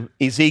through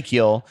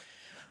Ezekiel,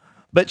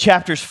 but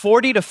chapters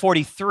 40 to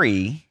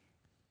 43,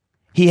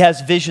 he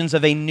has visions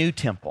of a new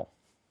temple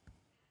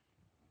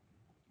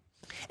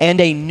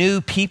and a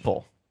new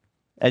people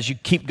as you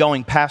keep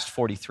going past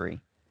 43.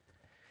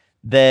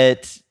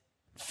 That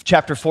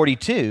chapter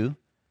 42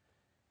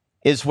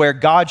 is where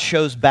God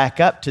shows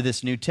back up to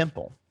this new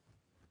temple.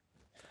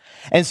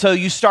 And so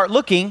you start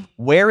looking,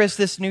 where is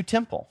this new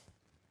temple?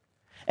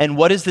 And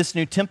what is this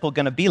new temple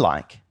going to be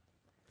like?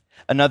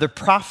 Another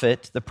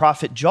prophet, the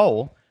prophet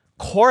Joel,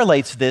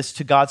 correlates this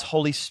to God's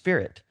Holy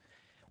Spirit.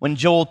 When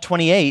Joel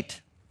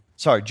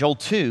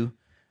 2,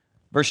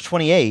 verse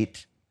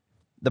 28,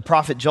 the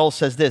prophet Joel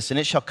says this, "And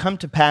it shall come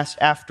to pass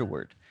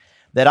afterward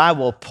that I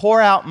will pour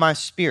out my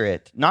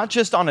Spirit, not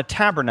just on a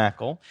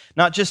tabernacle,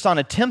 not just on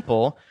a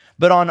temple,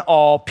 but on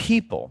all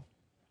people.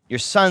 Your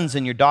sons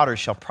and your daughters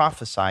shall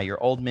prophesy,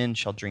 your old men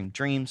shall dream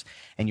dreams,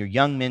 and your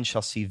young men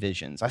shall see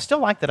visions." I still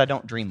like that I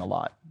don't dream a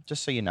lot,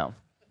 just so you know.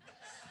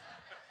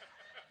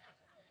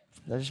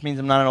 That just means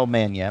I'm not an old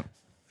man yet.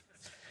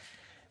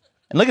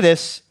 And look at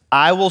this.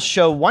 "I will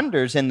show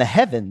wonders in the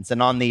heavens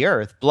and on the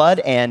earth, blood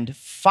and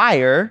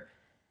fire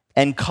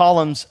and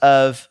columns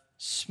of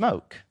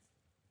smoke."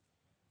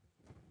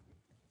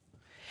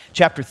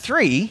 Chapter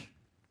 3,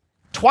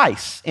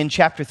 twice in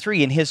chapter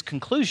 3, in his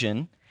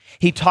conclusion,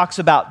 he talks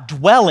about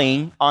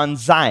dwelling on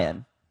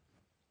Zion,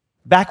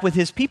 back with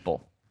his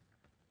people.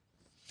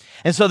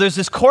 And so there's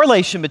this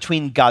correlation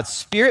between God's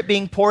Spirit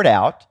being poured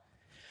out,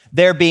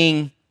 there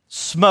being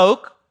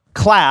smoke,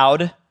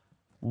 cloud,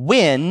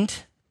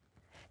 wind,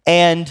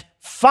 and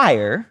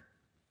fire,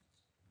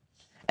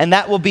 and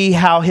that will be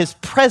how his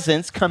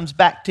presence comes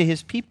back to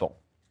his people.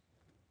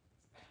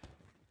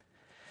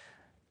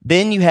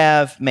 Then you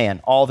have,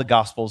 all the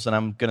Gospels, and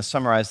I'm going to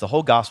summarize the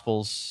whole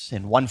Gospels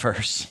in one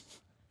verse.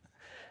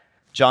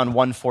 John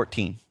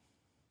 1:14.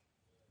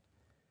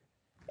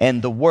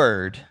 "And the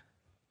Word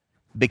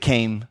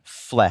became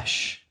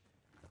flesh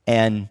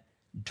and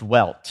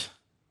dwelt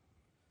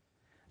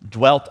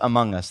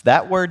among us."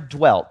 That word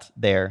 "dwelt"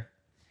 there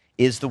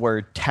is the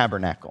word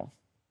tabernacle.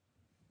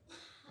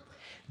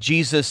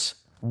 Jesus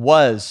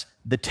was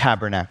the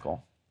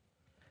tabernacle.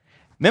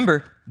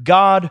 Remember,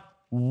 God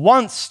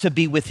wants to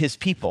be with his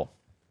people.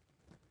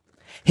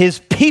 His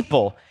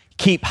people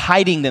keep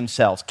hiding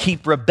themselves,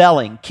 keep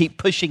rebelling, keep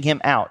pushing him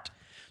out.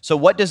 So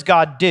what does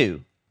God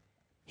do?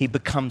 He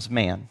becomes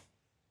man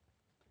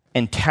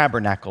and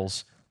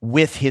tabernacles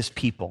with his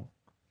people.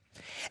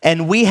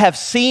 And we have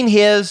seen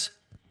his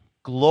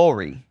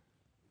glory.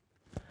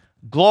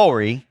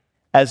 Glory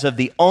as of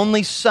the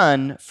only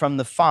Son from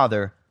the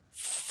Father,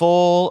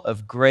 full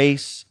of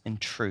grace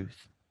and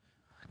truth.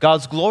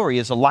 God's glory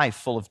is a life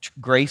full of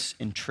grace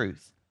and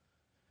truth.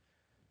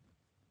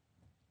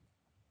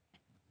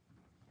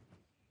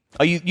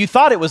 Oh, you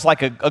thought it was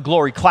like a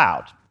glory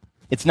cloud.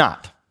 It's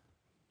not.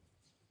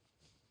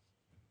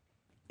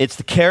 It's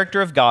the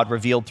character of God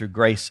revealed through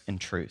grace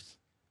and truth.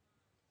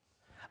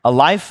 A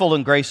life full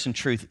of grace and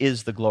truth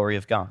is the glory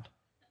of God.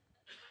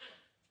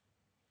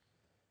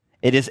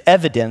 It is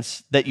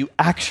evidence that you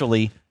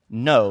actually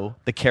know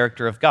the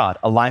character of God,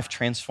 a life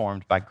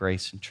transformed by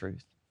grace and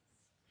truth.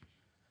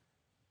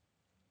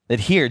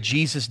 That here,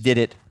 Jesus did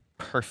it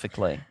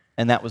perfectly,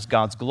 and that was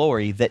God's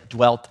glory that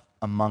dwelt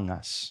among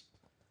us.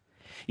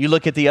 You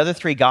look at the other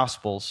three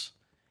Gospels,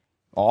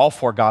 all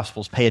four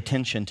Gospels pay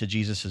attention to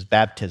Jesus'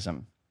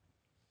 baptism.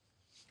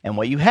 And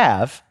what you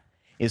have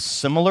is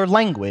similar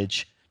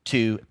language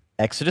to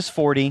Exodus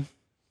 40,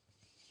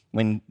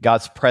 when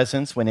God's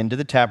presence went into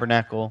the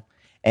tabernacle,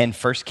 and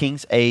 1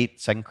 Kings 8,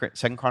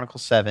 2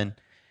 Chronicles 7,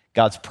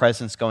 God's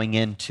presence going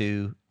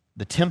into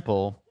the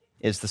temple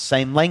is the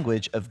same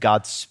language of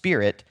God's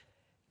Spirit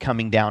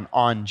coming down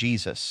on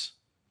Jesus.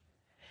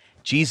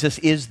 Jesus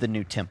is the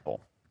new temple.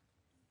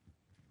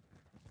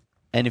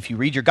 And if you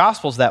read your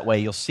Gospels that way,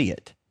 you'll see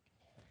it.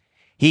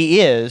 He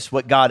is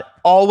what God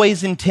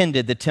always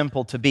intended the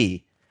temple to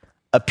be,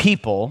 a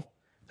people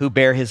who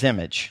bear his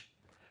image,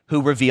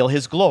 who reveal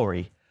his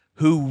glory,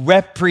 who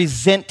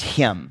represent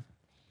him.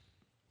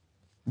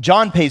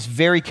 John pays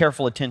very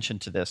careful attention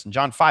to this. In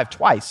John 5,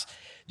 twice,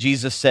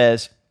 Jesus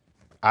says,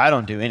 "I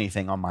don't do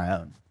anything on my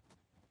own.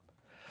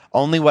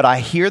 Only what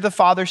I hear the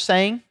Father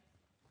saying,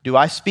 do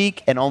I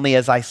speak, and only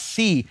as I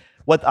see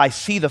what I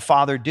see the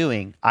Father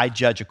doing, I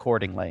judge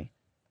accordingly."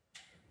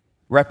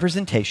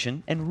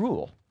 Representation and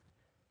rule.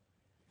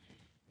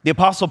 The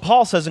Apostle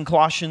Paul says in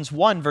Colossians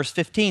 1, verse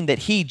 15, that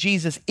he,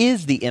 Jesus,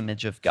 is the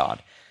image of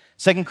God.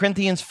 2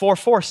 Corinthians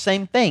 4:4,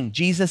 same thing.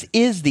 Jesus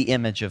is the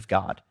image of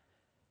God.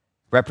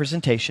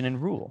 Representation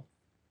and rule.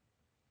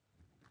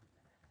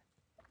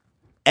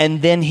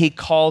 And then he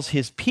calls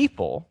his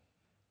people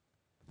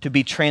to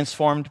be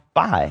transformed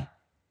by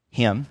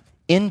him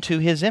into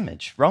his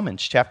image.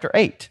 Romans chapter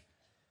 8.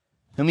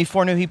 "Whom he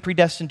foreknew, he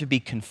predestined to be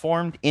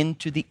conformed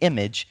into the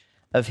image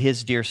of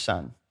his dear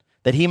Son,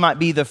 that he might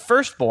be the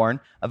firstborn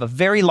of a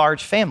very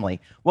large family.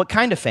 What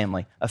kind of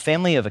family? A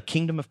family of a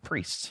kingdom of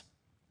priests.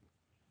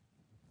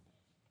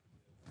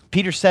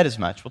 Peter said as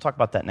much. We'll talk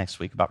about that next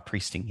week, about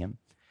priesting him.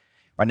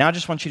 Right now, I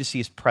just want you to see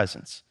his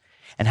presence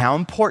and how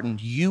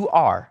important you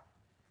are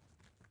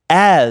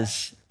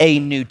as a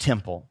new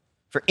temple.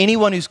 For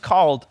anyone who's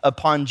called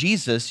upon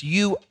Jesus,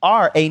 you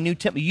are a new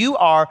temple. You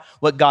are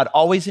what God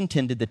always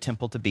intended the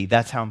temple to be.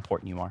 That's how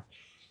important you are.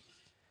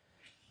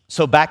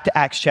 So back to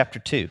Acts chapter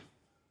 2.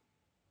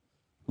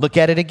 Look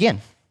at it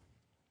again.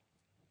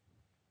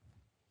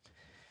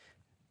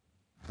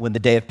 When the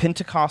day of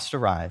Pentecost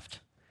arrived,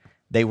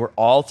 they were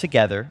all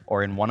together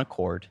or in one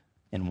accord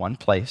in one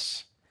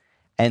place,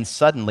 and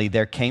suddenly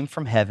there came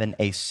from heaven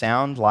a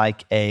sound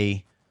like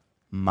a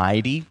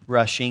mighty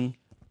rushing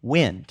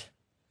wind.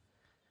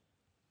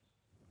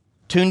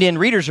 Tuned in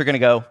readers are going to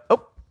go,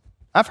 oh,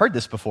 I've heard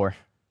this before.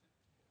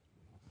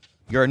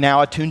 You're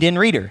now a tuned in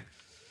reader.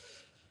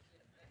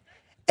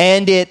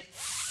 And it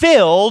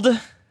filled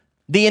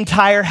the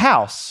entire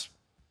house.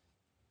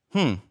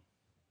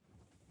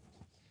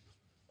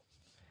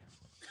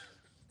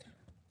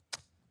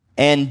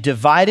 And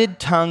divided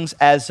tongues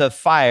as of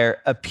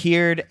fire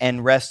appeared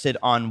and rested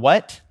on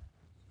what?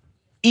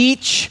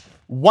 Each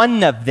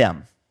one of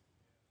them.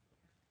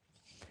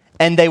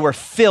 And they were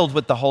filled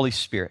with the Holy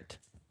Spirit.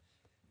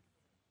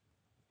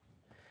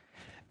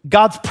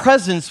 God's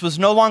presence was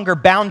no longer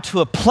bound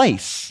to a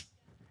place,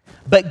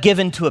 but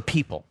given to a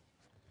people.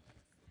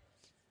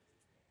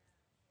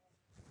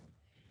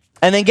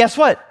 And then guess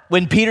what?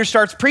 When Peter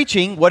starts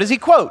preaching, what does he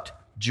quote?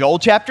 Joel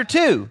chapter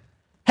 2.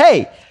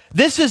 Hey,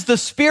 this is the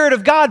Spirit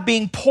of God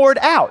being poured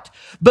out,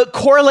 but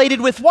correlated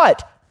with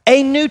what?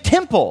 A new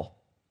temple,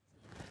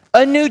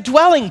 a new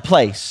dwelling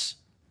place,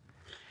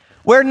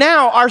 where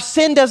now our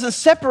sin doesn't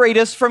separate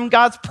us from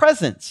God's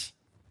presence.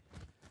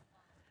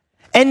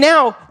 And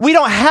now we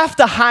don't have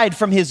to hide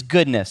from his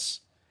goodness.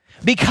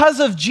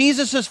 Because of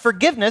Jesus'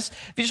 forgiveness,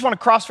 if you just want to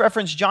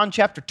cross-reference John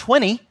chapter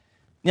 20, you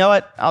know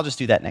what? I'll just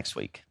do that next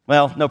week.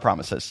 Well, no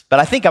promises, but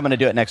I think I'm going to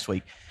do it next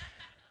week.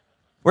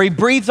 Where he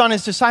breathes on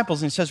his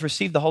disciples and he says,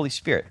 receive the Holy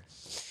Spirit.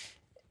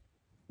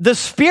 The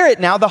Spirit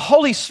now, the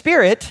Holy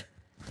Spirit,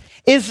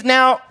 is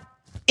now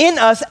in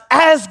us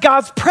as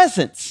God's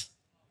presence.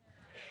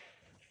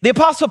 The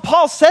Apostle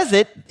Paul says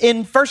it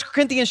in 1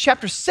 Corinthians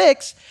chapter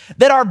 6,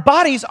 that our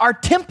bodies are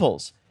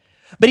temples.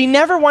 But he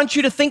never wants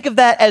you to think of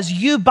that as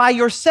you by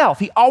yourself.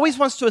 He always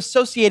wants to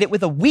associate it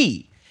with a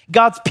we,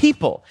 God's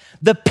people.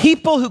 The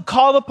people who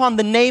call upon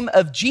the name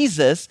of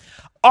Jesus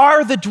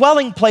are the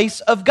dwelling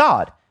place of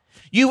God.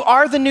 You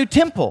are the new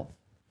temple.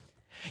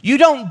 You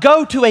don't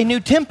go to a new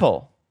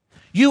temple.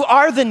 You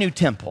are the new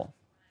temple.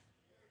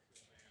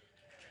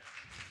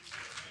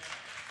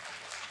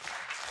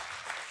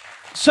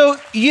 So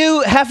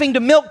you having to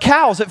milk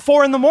cows at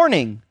 4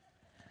 a.m.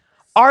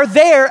 are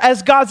there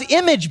as God's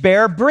image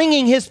bearer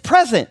bringing his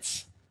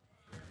presence.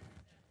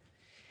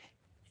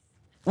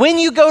 When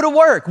you go to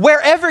work,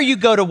 wherever you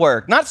go to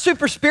work, not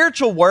super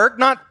spiritual work,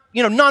 not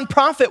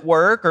nonprofit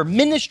work or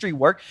ministry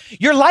work,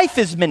 your life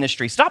is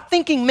ministry. Stop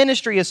thinking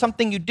ministry is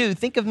something you do.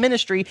 Think of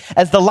ministry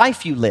as the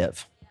life you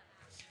live.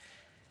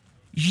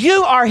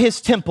 You are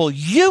his temple.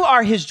 You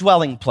are his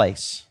dwelling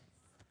place.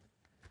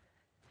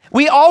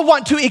 We all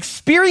want to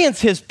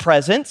experience his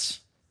presence,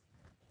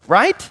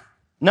 right?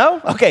 No?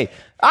 Okay.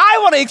 I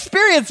want to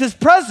experience his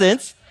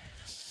presence,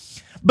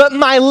 but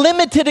my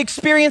limited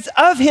experience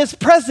of his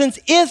presence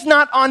is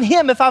not on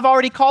him if I've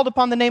already called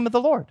upon the name of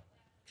the Lord.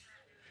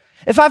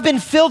 If I've been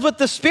filled with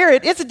the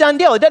Spirit, it's a done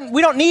deal.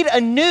 We don't need a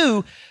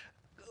new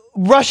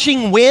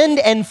rushing wind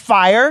and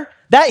fire.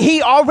 That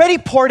he already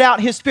poured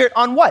out his Spirit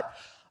on what?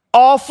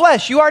 All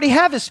flesh. You already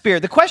have his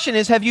Spirit. The question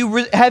is, have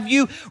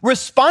you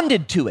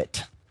responded to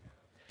it?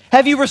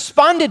 Have you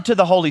responded to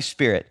the Holy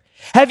Spirit?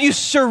 Have you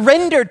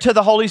surrendered to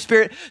the Holy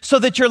Spirit so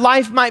that your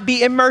life might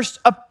be immersed,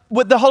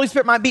 the Holy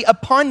Spirit might be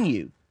upon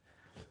you?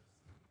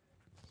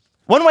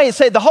 One way to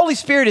say it, the Holy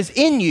Spirit is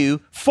in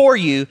you, for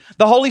you.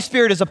 The Holy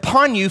Spirit is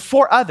upon you,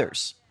 for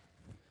others.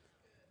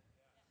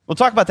 We'll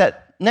talk about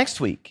that next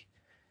week.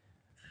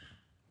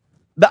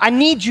 But I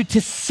need you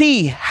to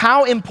see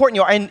how important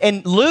you are.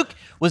 And Luke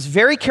was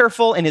very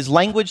careful in his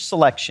language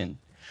selection.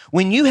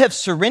 When you have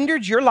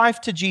surrendered your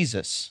life to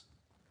Jesus,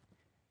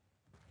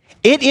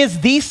 it is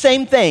the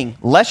same thing,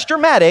 less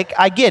dramatic,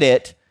 I get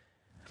it,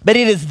 but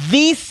it is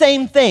the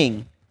same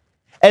thing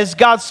as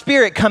God's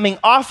Spirit coming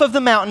off of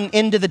the mountain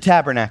into the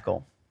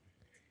tabernacle.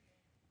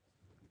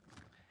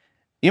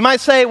 You might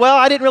say, well,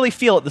 I didn't really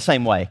feel it the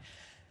same way.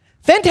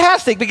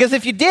 Fantastic, because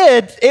if you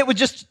did, it would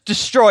just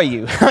destroy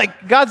you.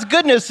 Like God's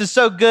goodness is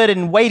so good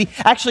and weighty.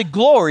 Actually,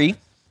 glory,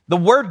 the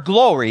word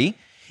glory,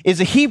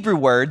 is a Hebrew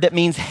word that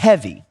means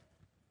heavy.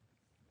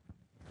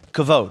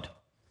 Kavod.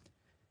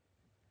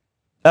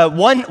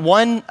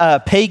 One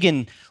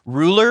pagan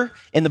ruler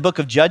in the book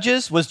of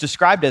Judges was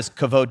described as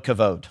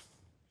kavod.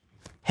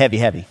 Heavy,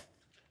 heavy.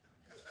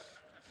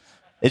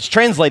 It's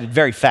translated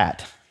very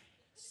fat.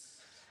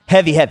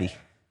 Heavy, heavy.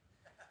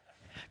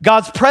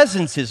 God's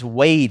presence is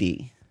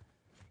weighty.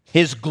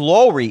 His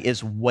glory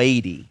is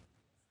weighty.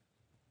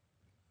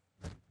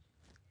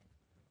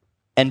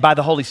 And by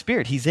the Holy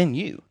Spirit, he's in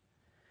you.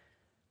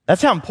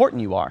 That's how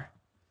important you are.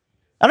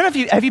 I don't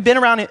know if have you been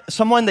around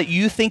someone that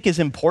you think is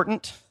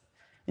important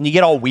and you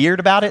get all weird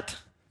about it?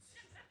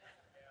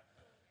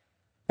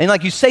 And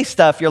like you say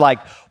stuff, you're like,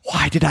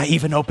 why did I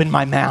even open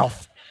my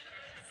mouth?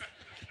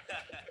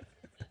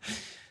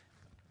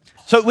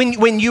 So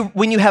when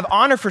you have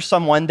honor for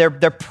someone, their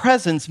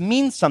presence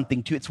means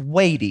something to you. It's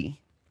weighty.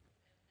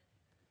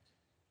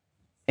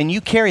 And you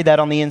carry that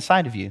on the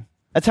inside of you.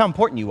 That's how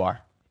important you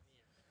are.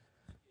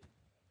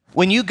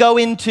 When you go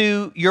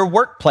into your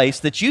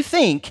workplace that you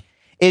think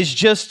is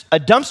just a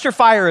dumpster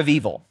fire of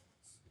evil,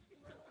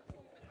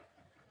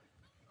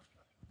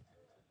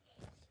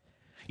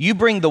 you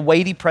bring the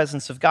weighty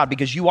presence of God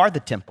because you are the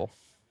temple.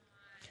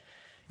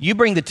 You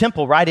bring the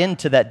temple right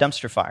into that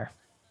dumpster fire.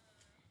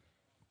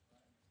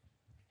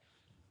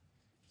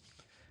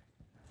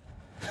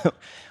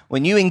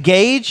 When you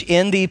engage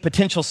in the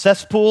potential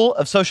cesspool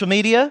of social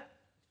media,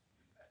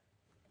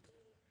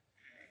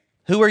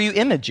 who are you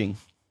imaging?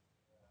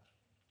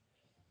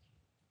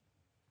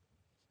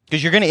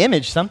 Because you're going to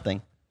image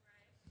something.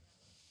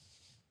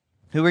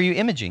 Who are you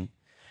imaging?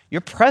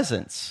 Your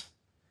presence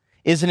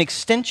is an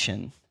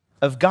extension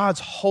of God's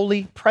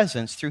holy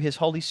presence through his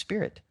Holy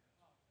Spirit.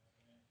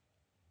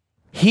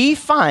 He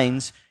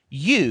finds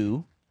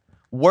you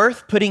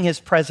worth putting his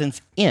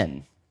presence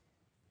in.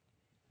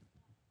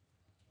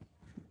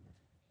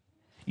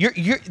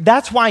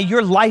 That's why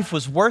your life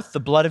was worth the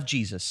blood of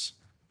Jesus.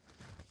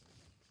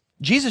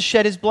 Jesus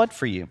shed his blood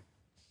for you.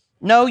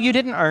 No, you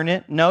didn't earn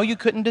it. No, you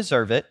couldn't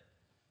deserve it.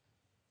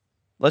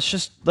 Let's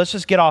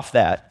just get off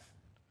that.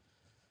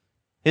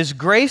 His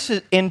grace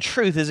in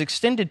truth is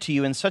extended to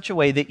you in such a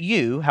way that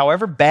you,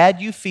 however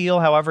bad you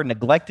feel, however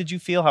neglected you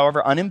feel,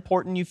 however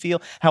unimportant you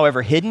feel,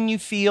 however hidden you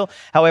feel,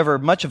 however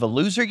much of a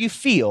loser you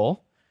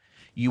feel,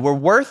 you were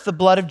worth the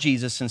blood of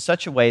Jesus in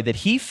such a way that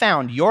he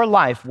found your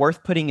life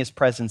worth putting his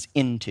presence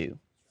into.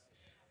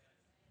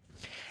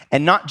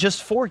 And not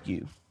just for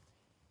you.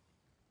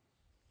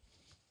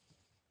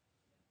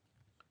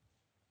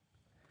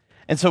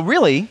 And so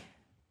really,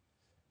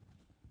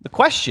 the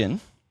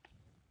question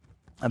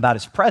about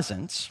his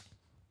presence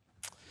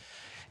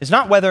is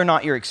not whether or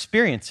not you're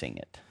experiencing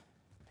it.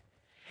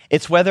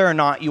 It's whether or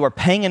not you are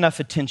paying enough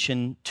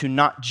attention to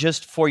not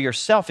just for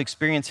yourself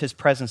experience his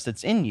presence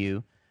that's in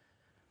you,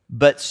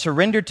 but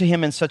surrender to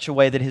him in such a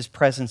way that his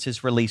presence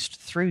is released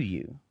through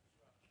you.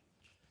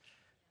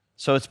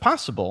 So it's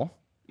possible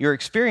your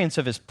experience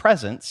of his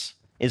presence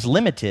is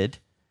limited,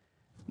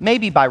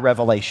 maybe by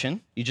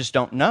revelation. You just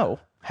don't know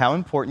how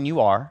important you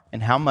are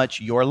and how much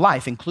your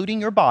life,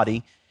 including your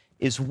body,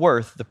 is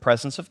worth the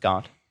presence of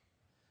God.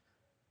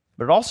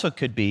 But it also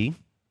could be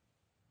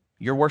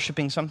you're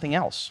worshiping something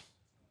else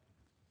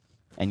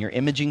and you're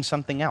imaging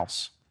something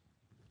else.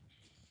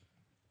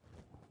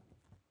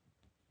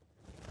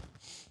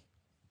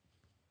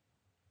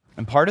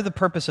 And part of the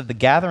purpose of the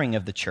gathering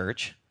of the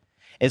church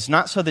is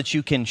not so that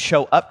you can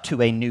show up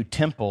to a new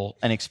temple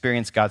and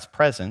experience God's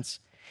presence.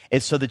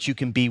 It's so that you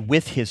can be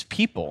with his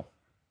people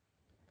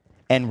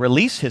and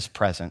release his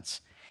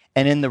presence.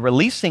 And in the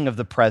releasing of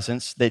the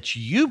presence that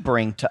you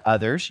bring to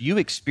others, you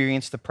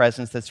experience the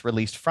presence that's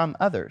released from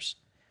others.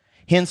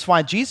 Hence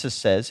why Jesus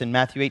says in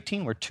Matthew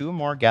 18, where two or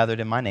more are gathered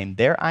in my name,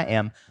 there I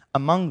am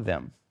among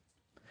them.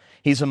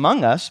 He's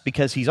among us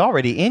because he's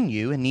already in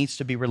you and needs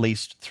to be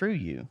released through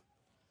you.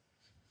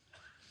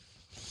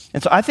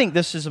 And so I think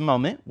this is a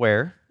moment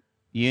where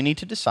you need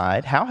to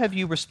decide, how have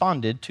you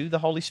responded to the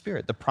Holy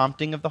Spirit, the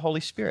prompting of the Holy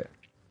Spirit?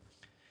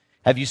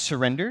 Have you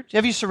surrendered?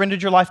 Have you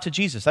surrendered your life to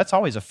Jesus? That's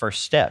always a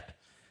first step,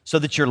 so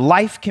that your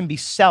life can be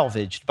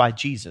salvaged by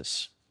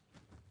Jesus.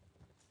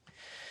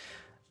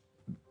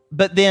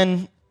 But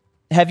then,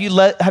 have you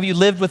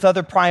lived with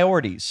other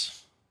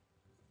priorities?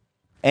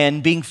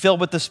 And being filled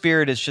with the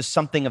Spirit is just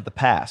something of the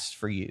past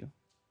for you?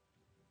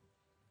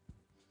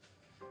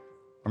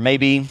 Or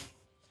maybe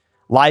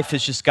life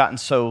has just gotten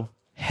so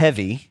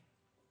heavy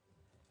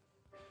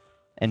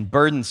and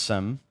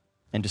burdensome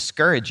and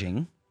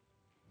discouraging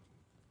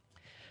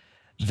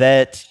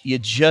that you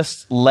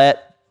just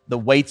let the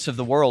weights of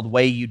the world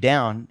weigh you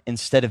down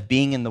instead of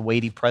being in the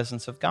weighty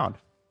presence of God.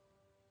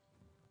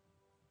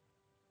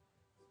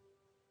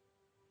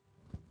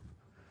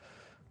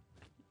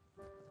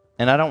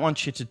 And I don't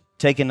want you to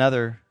take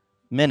another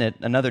minute,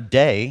 another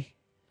day,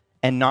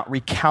 and not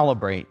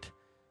recalibrate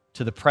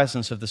to the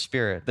presence of the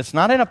Spirit. That's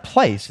not in a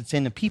place, it's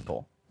in a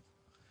people.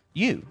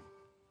 You.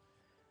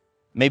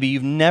 Maybe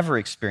you've never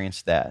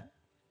experienced that.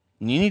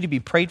 And you need to be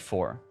prayed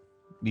for,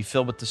 be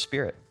filled with the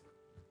Spirit.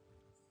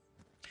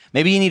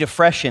 Maybe you need a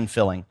fresh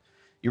infilling.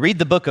 You read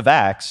the book of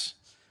Acts,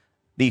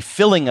 the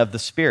filling of the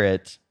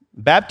Spirit,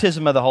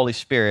 baptism of the Holy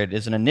Spirit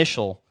is an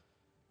initial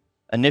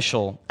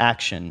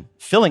action.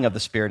 Filling of the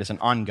Spirit is an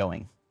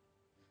ongoing.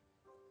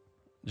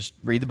 Just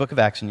read the book of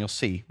Acts and you'll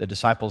see the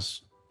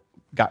disciples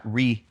got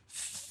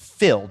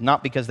refilled,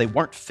 not because they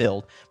weren't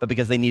filled, but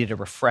because they needed a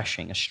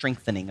refreshing, a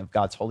strengthening of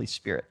God's Holy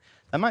Spirit.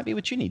 That might be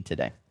what you need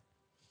today.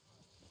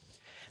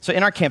 So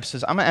in our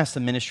campuses, I'm going to ask the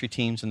ministry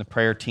teams and the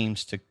prayer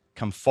teams to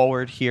come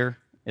forward here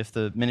if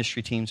the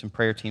ministry teams and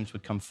prayer teams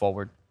would come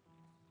forward.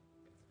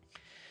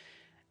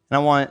 And I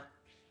want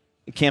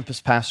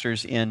campus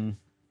pastors in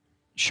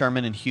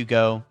Sherman and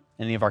Hugo,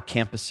 any of our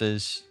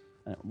campuses,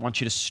 I want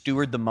you to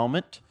steward the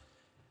moment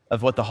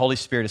of what the Holy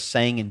Spirit is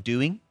saying and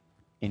doing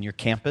in your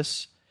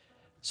campus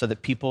so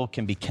that people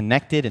can be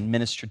connected and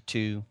ministered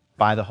to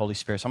by the Holy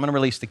Spirit. So I'm going to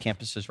release the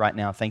campuses right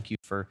now. Thank you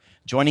for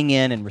joining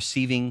in and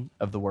receiving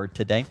of the word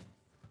today.